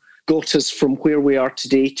remember got us from where we are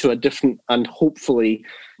today to a different and hopefully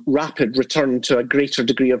rapid return to a greater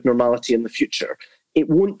degree of normality in the future. It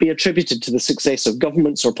won't be attributed to the success of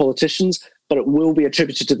governments or politicians, but it will be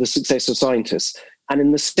attributed to the success of scientists. And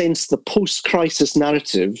in the sense, the post-crisis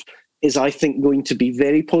narrative is, I think, going to be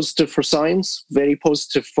very positive for science, very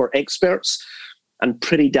positive for experts, and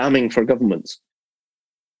pretty damning for governments.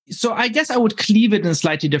 So I guess I would cleave it in a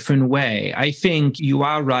slightly different way. I think you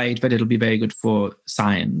are right that it'll be very good for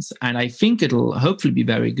science. And I think it'll hopefully be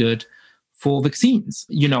very good for vaccines.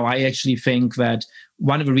 I actually think that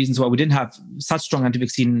one of the reasons why we didn't have such strong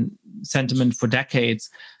anti-vaccine sentiment for decades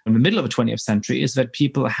in the middle of the 20th century is that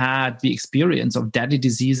people had the experience of deadly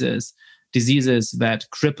diseases that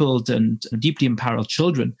crippled and deeply imperiled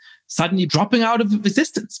children suddenly dropping out of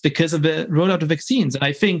existence because of the rollout of vaccines. And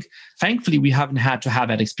I think, thankfully, we haven't had to have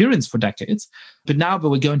that experience for decades. But now that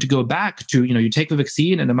we're going to go back to, you take the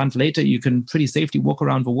vaccine and a month later, you can pretty safely walk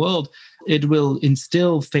around the world, it will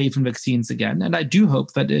instill faith in vaccines again. And I do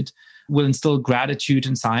hope that it will instill gratitude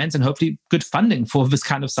in science and hopefully good funding for this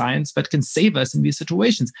kind of science that can save us in these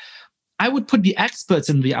situations. I would put the experts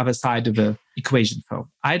in the other side of the equation, though.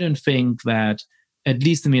 I don't think that, at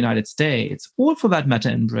least in the United States, or for that matter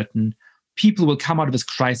in Britain, people will come out of this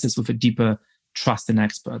crisis with a deeper trust in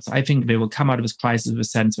experts. I think they will come out of this crisis with a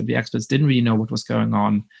sense that the experts didn't really know what was going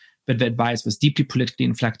on, that the advice was deeply politically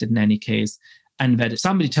inflected in any case, and that if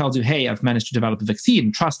somebody tells you, hey, I've managed to develop a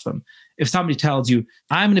vaccine, trust them. If somebody tells you,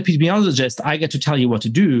 I'm an epidemiologist, I get to tell you what to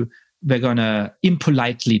do, they're going to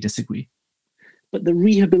impolitely disagree. But the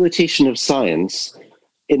rehabilitation of science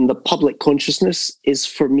in the public consciousness is,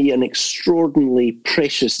 for me, an extraordinarily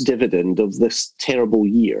precious dividend of this terrible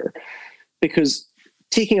year. Because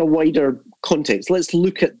taking a wider context, let's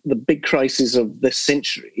look at the big crises of this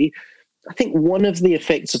century. I think one of the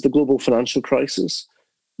effects of the global financial crisis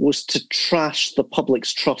was to trash the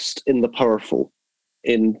public's trust in the powerful,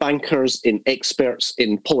 in bankers, in experts,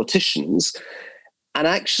 in politicians. And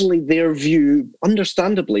actually their view,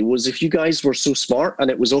 understandably, was if you guys were so smart, and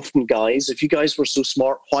it was often guys, if you guys were so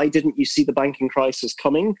smart, why didn't you see the banking crisis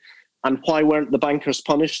coming? And why weren't the bankers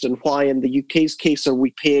punished? And why, in the UK's case, are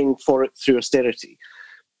we paying for it through austerity?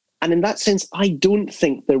 And in that sense, I don't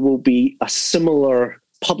think there will be a similar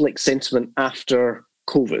public sentiment after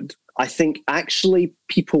COVID. I think actually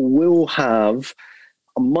people will have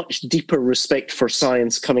a much deeper respect for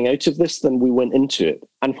science coming out of this than we went into it.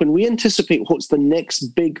 And when we anticipate what's the next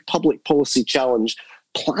big public policy challenge,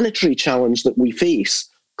 planetary challenge that we face,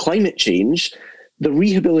 climate change, the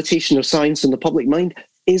rehabilitation of science in the public mind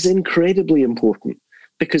is incredibly important.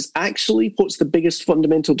 Because actually, what's the biggest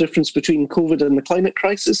fundamental difference between COVID and the climate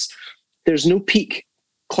crisis? There's no peak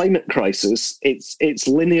climate crisis. It's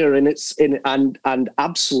linear in its and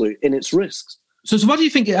absolute in its risks. So what do you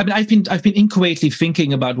think? I mean, I've been inchoately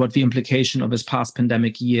thinking about what the implication of this past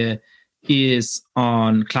pandemic year is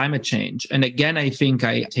on climate change. And again, I think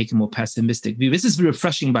I take a more pessimistic view. This is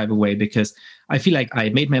refreshing, by the way, because I feel like I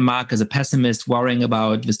made my mark as a pessimist, worrying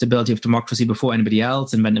about the stability of democracy before anybody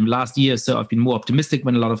else. And then in the last year or so, I've been more optimistic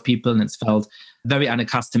than a lot of people, and it's felt very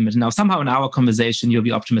unaccustomed. And now somehow in our conversation, you're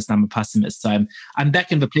the optimist and I'm a pessimist. So I'm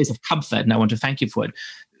back in the place of comfort, and I want to thank you for it.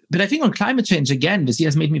 But I think on climate change, again, this year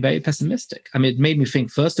has made me very pessimistic. I mean, it made me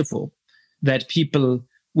think, first of all, that people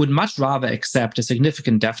would much rather accept a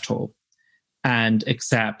significant death toll and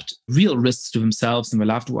accept real risks to themselves and their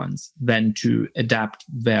loved ones than to adapt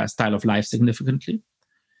their style of life significantly.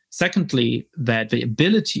 Secondly, that the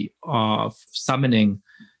ability of summoning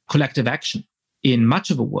collective action in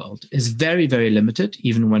much of the world is very, very limited,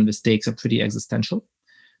 even when the stakes are pretty existential.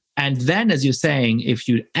 And then, as you're saying, if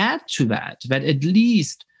you add to that at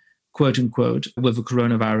least, quote unquote, with the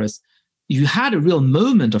coronavirus, you had a real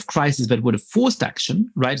moment of crisis that would have forced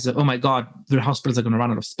action, right? So, oh my God, the hospitals are going to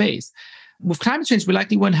run out of space. With climate change, we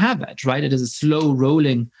likely won't have that, right? It is a slow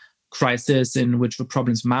rolling crisis in which the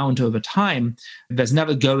problems mount over time. There's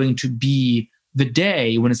never going to be the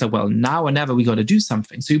day when it's like, well, now or never, we got to do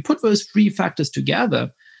something. So you put those three factors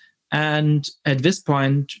together. And at this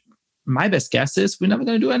point, my best guess is we're never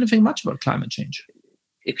going to do anything much about climate change.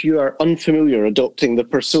 If you are unfamiliar adopting the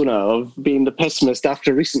persona of being the pessimist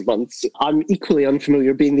after recent months, I'm equally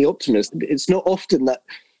unfamiliar being the optimist. It's not often that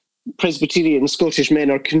Presbyterian Scottish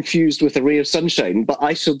men are confused with a ray of sunshine, but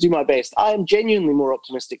I shall do my best. I am genuinely more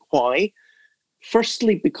optimistic. Why?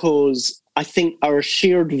 Firstly, because I think our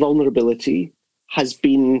shared vulnerability has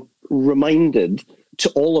been reminded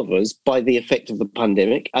to all of us by the effect of the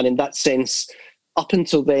pandemic. And in that sense, up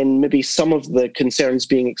until then, maybe some of the concerns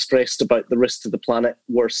being expressed about the risk to the planet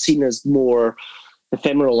were seen as more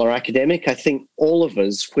ephemeral or academic. I think all of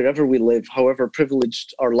us, wherever we live, however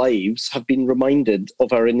privileged our lives, have been reminded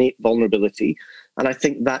of our innate vulnerability. And I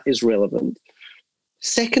think that is relevant.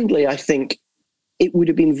 Secondly, I think it would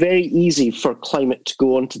have been very easy for climate to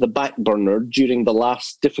go onto the back burner during the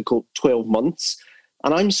last difficult 12 months.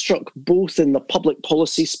 And I'm struck both in the public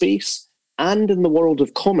policy space and in the world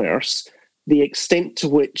of commerce, the extent to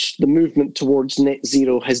which the movement towards net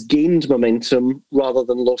zero has gained momentum rather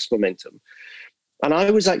than lost momentum. And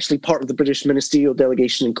I was actually part of the British ministerial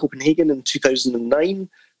delegation in Copenhagen in 2009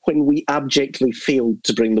 when we abjectly failed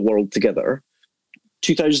to bring the world together.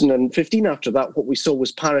 2015, after that, what we saw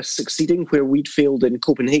was Paris succeeding where we'd failed in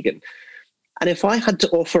Copenhagen. And if I had to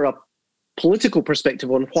offer a political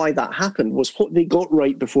perspective on why that happened, was what they got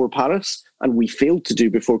right before Paris, and we failed to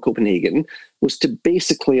do before Copenhagen, was to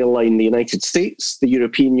basically align the United States, the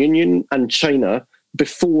European Union, and China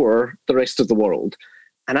before the rest of the world.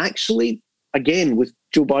 And actually, again, with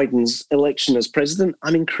Joe Biden's election as president,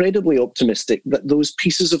 I'm incredibly optimistic that those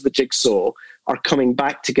pieces of the jigsaw are coming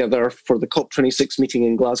back together for the COP26 meeting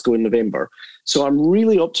in Glasgow in November. So I'm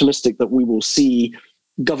really optimistic that we will see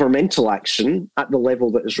governmental action at the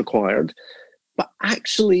level that is required. But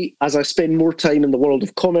actually, as I spend more time in the world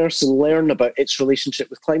of commerce and learn about its relationship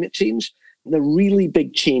with climate change, the really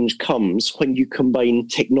big change comes when you combine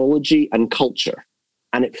technology and culture.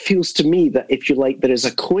 And it feels to me that, if you like, there is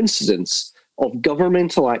a coincidence of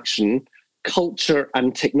governmental action, culture,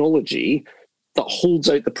 and technology that holds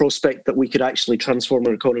out the prospect that we could actually transform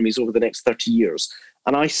our economies over the next 30 years.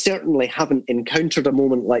 And I certainly haven't encountered a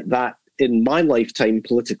moment like that in my lifetime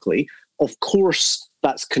politically. Of course,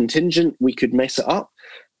 that's contingent. We could mess it up.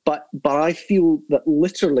 But I feel that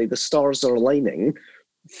literally the stars are aligning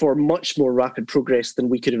for much more rapid progress than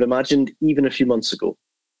we could have imagined even a few months ago.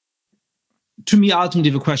 To me,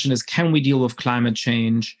 ultimately, the question is, can we deal with climate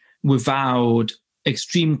change without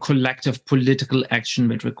extreme collective political action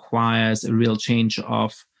that requires a real change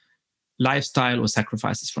of lifestyle or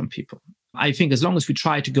sacrifices from people? I think as long as we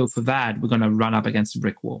try to go for that, we're going to run up against a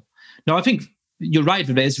brick wall. Now, I think you're right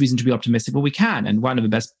that there is reason to be optimistic, but we can. And one of the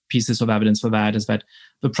best pieces of evidence for that is that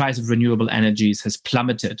the price of renewable energies has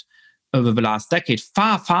plummeted over the last decade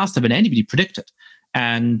far faster than anybody predicted.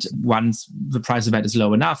 And once the price of that is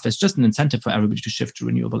low enough, there's just an incentive for everybody to shift to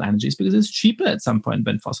renewable energies because it's cheaper at some point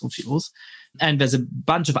than fossil fuels. And there's a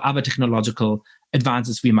bunch of other technological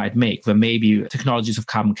advances we might make. There may be technologies of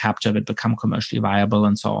carbon capture that become commercially viable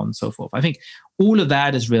and so on and so forth. I think all of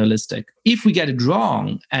that is realistic. If we get it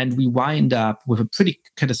wrong and we wind up with a pretty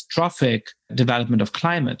catastrophic development of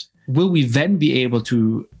climate, will we then be able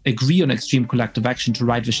to agree on extreme collective action to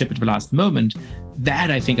right the ship at the last moment?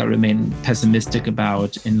 That I think I remain pessimistic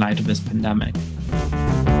about in light of this pandemic.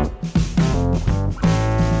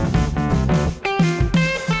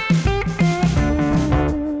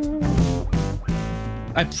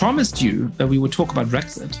 I promised you that we would talk about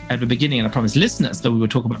Brexit at the beginning, and I promised listeners that we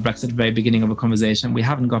would talk about Brexit at the very beginning of the conversation. We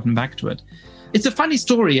haven't gotten back to it. It's a funny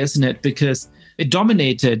story, isn't it? Because it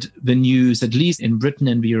dominated the news, at least in Britain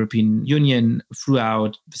and the European Union,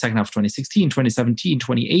 throughout the second half of 2016, 2017,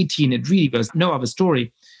 2018. It really was no other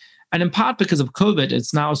story. And in part because of COVID,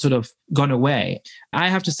 it's now sort of gone away. I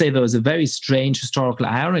have to say there was a very strange historical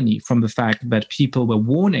irony from the fact that people were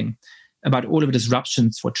warning about all of the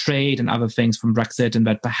disruptions for trade and other things from Brexit, and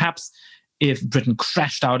that perhaps if Britain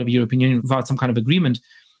crashed out of the European Union without some kind of agreement,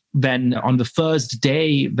 then on the first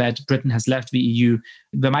day that Britain has left the EU,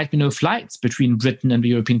 there might be no flights between Britain and the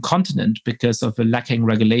European continent because of the lacking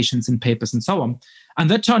regulations and papers and so on. And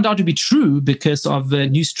that turned out to be true because of the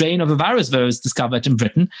new strain of a virus that was discovered in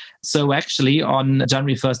Britain. So actually, on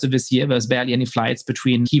January 1st of this year, there was barely any flights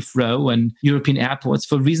between Heathrow and European airports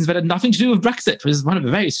for reasons that had nothing to do with Brexit, which is one of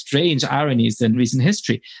the very strange ironies in recent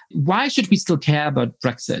history. Why should we still care about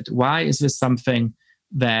Brexit? Why is this something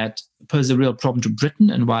that poses a real problem to Britain,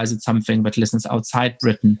 and why is it something that listeners outside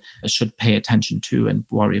Britain should pay attention to and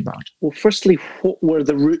worry about? Well, firstly, what were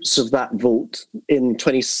the roots of that vote in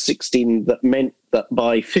 2016 that meant that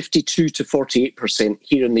by 52 to 48%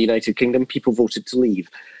 here in the United Kingdom, people voted to leave?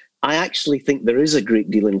 I actually think there is a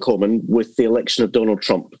great deal in common with the election of Donald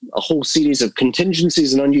Trump, a whole series of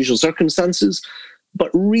contingencies and unusual circumstances,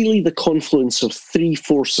 but really the confluence of three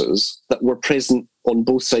forces that were present on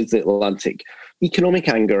both sides of the Atlantic: economic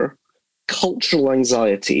anger, cultural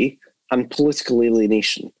anxiety, and political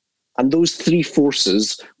alienation. And those three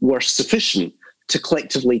forces were sufficient to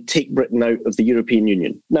collectively take Britain out of the European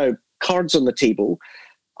Union. Now, cards on the table,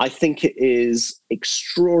 I think it is an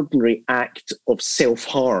extraordinary act of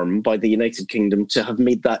self-harm by the United Kingdom to have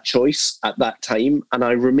made that choice at that time, and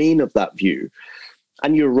I remain of that view.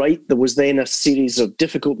 And you're right, there was then a series of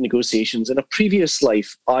difficult negotiations. In a previous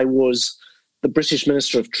life, I was the British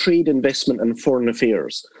Minister of Trade, Investment and Foreign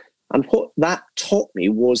Affairs. And what that taught me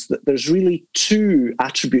was that there's really two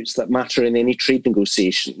attributes that matter in any trade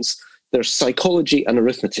negotiations. There's psychology and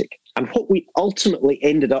arithmetic. And what we ultimately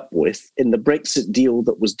ended up with in the Brexit deal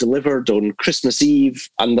that was delivered on Christmas Eve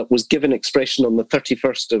and that was given expression on the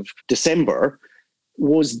 31st of December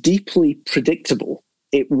was deeply predictable.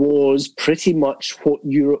 It was pretty much what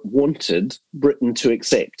Europe wanted Britain to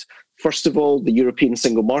accept. First of all, the European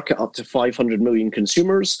single market up to 500 million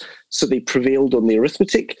consumers, so they prevailed on the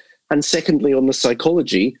arithmetic. And secondly, on the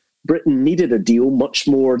psychology, Britain needed a deal much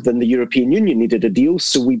more than the European Union needed a deal,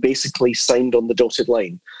 so we basically signed on the dotted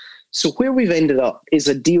line. So where we've ended up is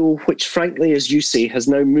a deal which, frankly, as you say, has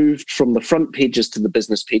now moved from the front pages to the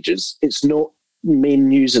business pages. It's not main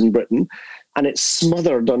news in Britain, and it's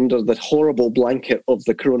smothered under the horrible blanket of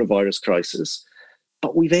the coronavirus crisis.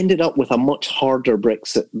 But we've ended up with a much harder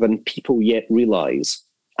Brexit than people yet realise.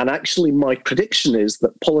 And actually, my prediction is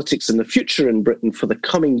that politics in the future in Britain for the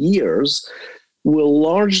coming years will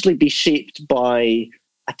largely be shaped by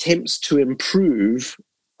attempts to improve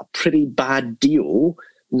a pretty bad deal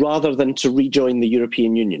rather than to rejoin the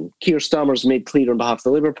European Union. Keir Starmer's made clear on behalf of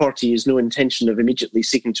the Labour Party he has no intention of immediately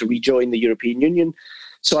seeking to rejoin the European Union.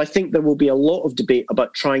 So I think there will be a lot of debate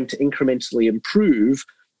about trying to incrementally improve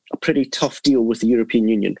a pretty tough deal with the European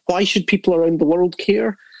Union. Why should people around the world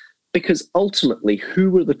care? Because ultimately, who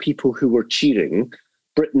were the people who were cheering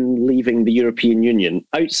Britain leaving the European Union?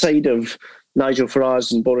 Outside of Nigel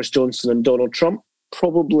Farage and Boris Johnson and Donald Trump,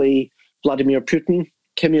 probably Vladimir Putin,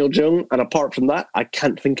 Kim Il-jung, and apart from that, I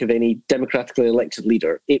can't think of any democratically elected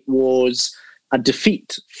leader. It was a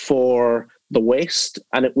defeat for the West,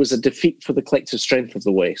 and it was a defeat for the collective strength of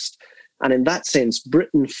the West. And in that sense,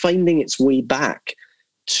 Britain finding its way back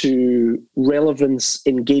to relevance,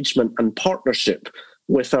 engagement and partnership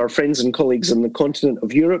with our friends and colleagues in the continent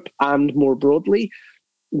of Europe and more broadly,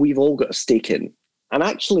 we've all got a stake in. And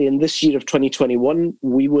actually in this year of 2021,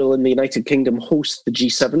 we will in the United Kingdom host the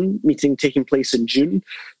G7 meeting taking place in June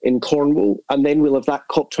in Cornwall, and then we'll have that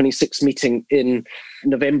COP26 meeting in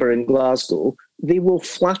November in Glasgow. They will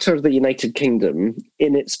flatter the United Kingdom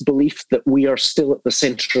in its belief that we are still at the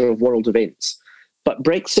centre of world events. But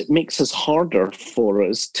Brexit makes it harder for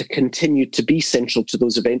us to continue to be central to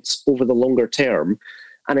those events over the longer term.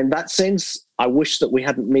 And in that sense, I wish that we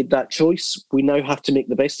hadn't made that choice. We now have to make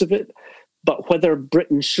the best of it. But whether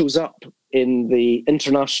Britain shows up in the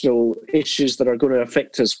international issues that are going to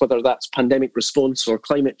affect us, whether that's pandemic response or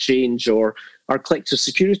climate change or our collective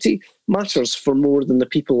security, matters for more than the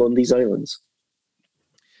people on these islands.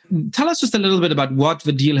 Tell us just a little bit about what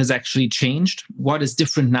the deal has actually changed, what is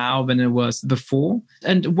different now than it was before,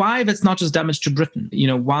 and why that's not just damage to Britain. You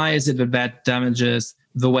know, why is it that that damages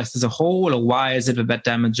the West as a whole, or why is it that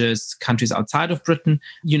damages countries outside of Britain?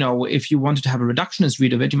 If you wanted to have a reductionist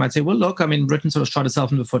read of it, you might say, well, look, Britain sort of shot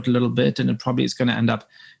itself in the foot a little bit, and it probably is going to end up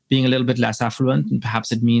being a little bit less affluent. And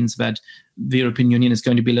perhaps it means that the European Union is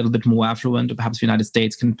going to be a little bit more affluent, or perhaps the United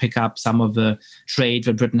States can pick up some of the trade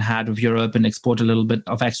that Britain had with Europe and export a little bit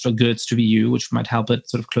of extra goods to the EU, which might help it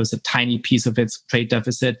sort of close a tiny piece of its trade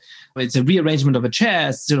deficit. It's a rearrangement of a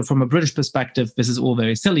chair. Sort of from a British perspective, this is all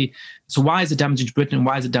very silly. So why is it damaging to Britain, and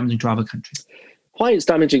why is it damaging to other countries? Why it's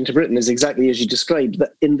damaging to Britain is exactly as you described,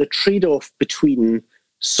 that in the trade-off between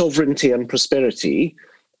sovereignty and prosperity,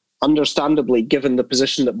 understandably, given the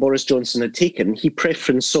position that Boris Johnson had taken, he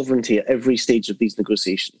preferenced sovereignty at every stage of these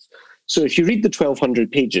negotiations. So if you read the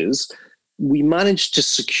 1,200 pages, we managed to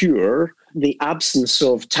secure the absence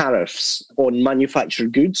of tariffs on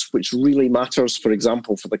manufactured goods, which really matters, for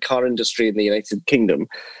example, for the car industry in the United Kingdom.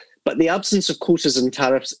 But the absence of quotas and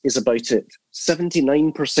tariffs is about it.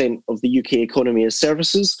 79% of the UK economy is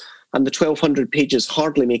services, and the 1,200 pages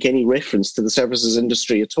hardly make any reference to the services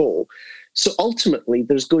industry at all. So ultimately,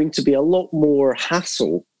 there's going to be a lot more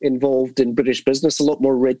hassle involved in British business, a lot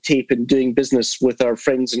more red tape in doing business with our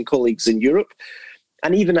friends and colleagues in Europe.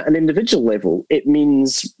 And even at an individual level, it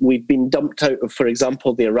means we've been dumped out of, for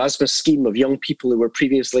example, the Erasmus scheme of young people who were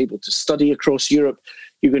previously able to study across Europe.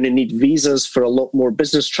 You're going to need visas for a lot more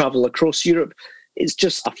business travel across Europe. It's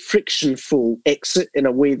just a frictionful exit in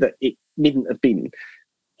a way that it needn't have been.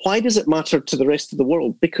 Why does it matter to the rest of the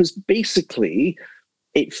world? Because basically,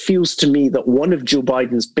 it feels to me that one of Joe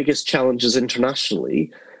Biden's biggest challenges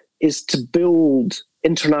internationally is to build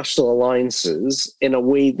international alliances in a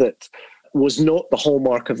way that was not the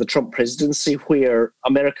hallmark of the Trump presidency, where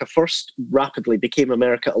America first rapidly became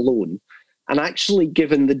America alone. And actually,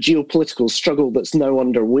 given the geopolitical struggle that's now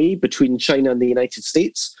underway between China and the United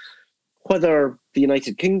States, whether the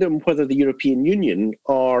United Kingdom, whether the European Union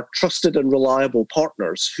are trusted and reliable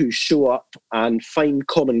partners who show up and find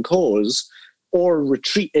common cause, or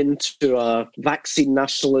retreat into a vaccine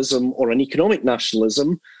nationalism or an economic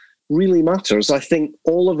nationalism, really matters. I think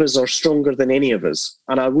all of us are stronger than any of us.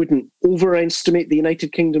 And I wouldn't overestimate the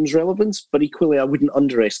United Kingdom's relevance, but equally I wouldn't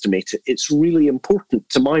underestimate it. It's really important,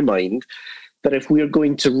 to my mind, that if we are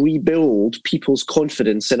going to rebuild people's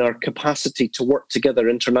confidence in our capacity to work together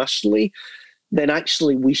internationally, then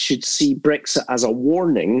actually we should see Brexit as a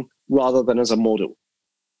warning rather than as a model.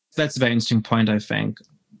 That's a very interesting point, I think.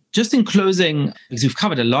 Just in closing, because you've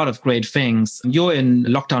covered a lot of great things, you're in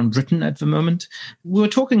lockdown Britain at the moment. We were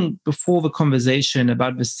talking before the conversation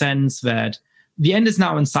about the sense that the end is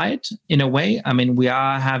now in sight, in a way. We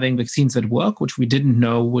are having vaccines that work, which we didn't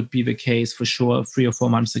know would be the case for sure 3 or 4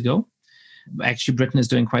 months ago. Actually, Britain is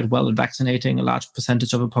doing quite well at vaccinating a large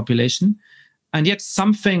percentage of the population. And yet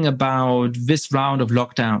something about this round of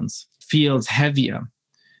lockdowns feels heavier.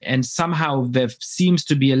 And somehow there seems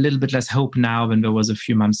to be a little bit less hope now than there was a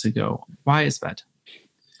few months ago. Why is that?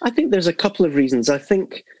 I think there's a couple of reasons. I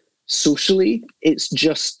think socially, it's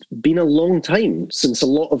just been a long time since a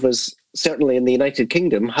lot of us, certainly in the United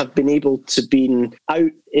Kingdom, have been able to be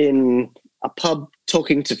out in a pub,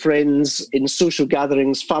 talking to friends, in social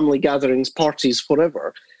gatherings, family gatherings, parties,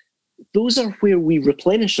 whatever. Those are where we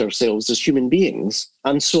replenish ourselves as human beings.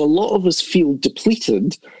 And so a lot of us feel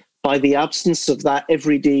depleted by the absence of that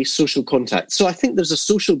everyday social contact. So I think there's a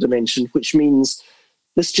social dimension, which means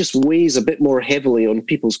this just weighs a bit more heavily on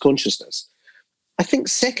people's consciousness. I think,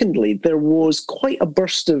 secondly, there was quite a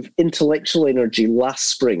burst of intellectual energy last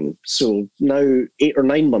spring, so now 8 or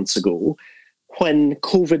 9 months ago, when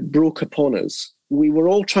COVID broke upon us. We were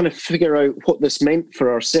all trying to figure out what this meant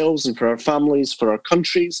for ourselves and for our families, for our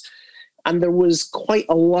countries. And there was quite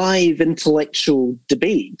a live intellectual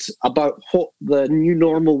debate about what the new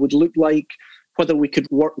normal would look like, whether we could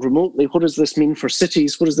work remotely. What does this mean for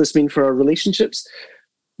cities? What does this mean for our relationships?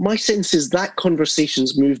 My sense is that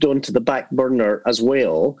conversation's moved on to the back burner as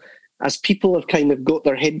well, as people have kind of got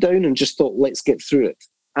their head down and just thought, let's get through it.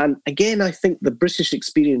 And again, I think the British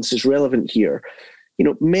experience is relevant here.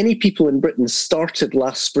 Many people in Britain started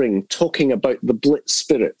last spring talking about the Blitz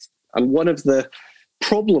spirit. And one of the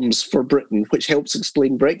problems for Britain, which helps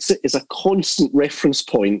explain Brexit, is a constant reference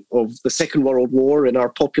point of the Second World War in our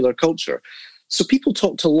popular culture. So people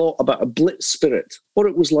talked a lot about a Blitz spirit, what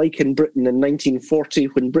it was like in Britain in 1940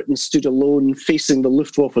 when Britain stood alone facing the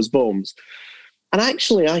Luftwaffe's bombs. And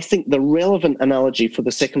actually, I think the relevant analogy for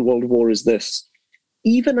the Second World War is this.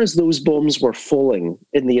 Even as those bombs were falling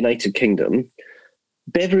in the United Kingdom,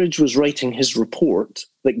 Beveridge was writing his report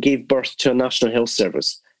that gave birth to a National Health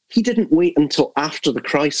Service. He didn't wait until after the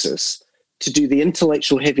crisis to do the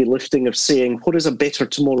intellectual heavy lifting of saying, what does a better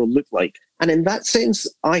tomorrow look like? And in that sense,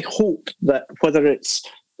 I hope that whether it's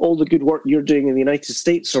all the good work you're doing in the United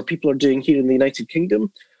States or people are doing here in the United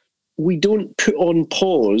Kingdom, we don't put on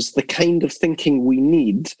pause the kind of thinking we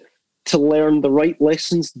need to learn the right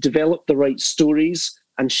lessons, develop the right stories,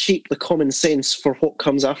 and shape the common sense for what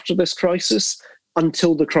comes after this crisis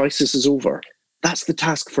until the crisis is over. That's the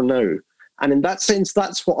task for now. And in that sense,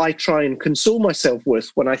 that's what I try and console myself with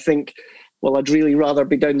when I think, well, I'd really rather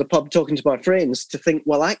be down the pub talking to my friends, to think,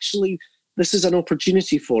 well, actually, this is an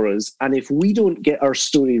opportunity for us. And if we don't get our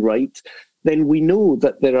story right, then we know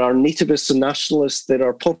that there are nativists and nationalists, there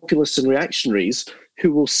are populists and reactionaries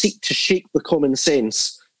who will seek to shape the common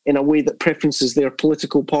sense in a way that preferences their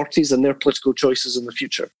political parties and their political choices in the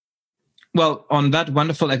future. Well, on that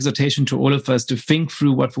wonderful exhortation to all of us to think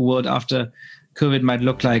through what the world after COVID might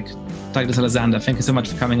look like, Douglas Alexander, thank you so much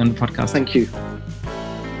for coming on the podcast. Thank you.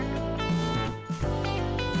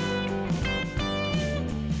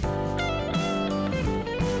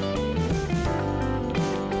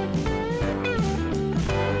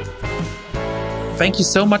 Thank you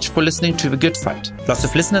so much for listening to The Good Fight. Lots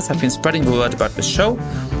of listeners have been spreading the word about the show.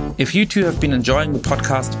 If you too have been enjoying the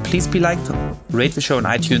podcast, please be like, rate the show on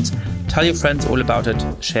iTunes, tell your friends all about it,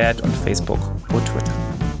 share it on Facebook or Twitter.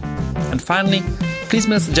 And finally, please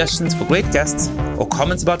mail suggestions for great guests or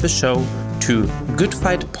comments about the show to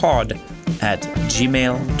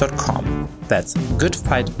goodfightpod@gmail.com. That's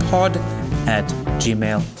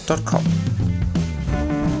goodfightpod@gmail.com.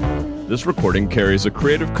 This recording carries a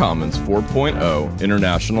Creative Commons 4.0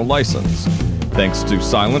 international license. Thanks to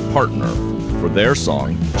Silent Partner for their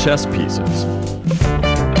song, Chess Pieces.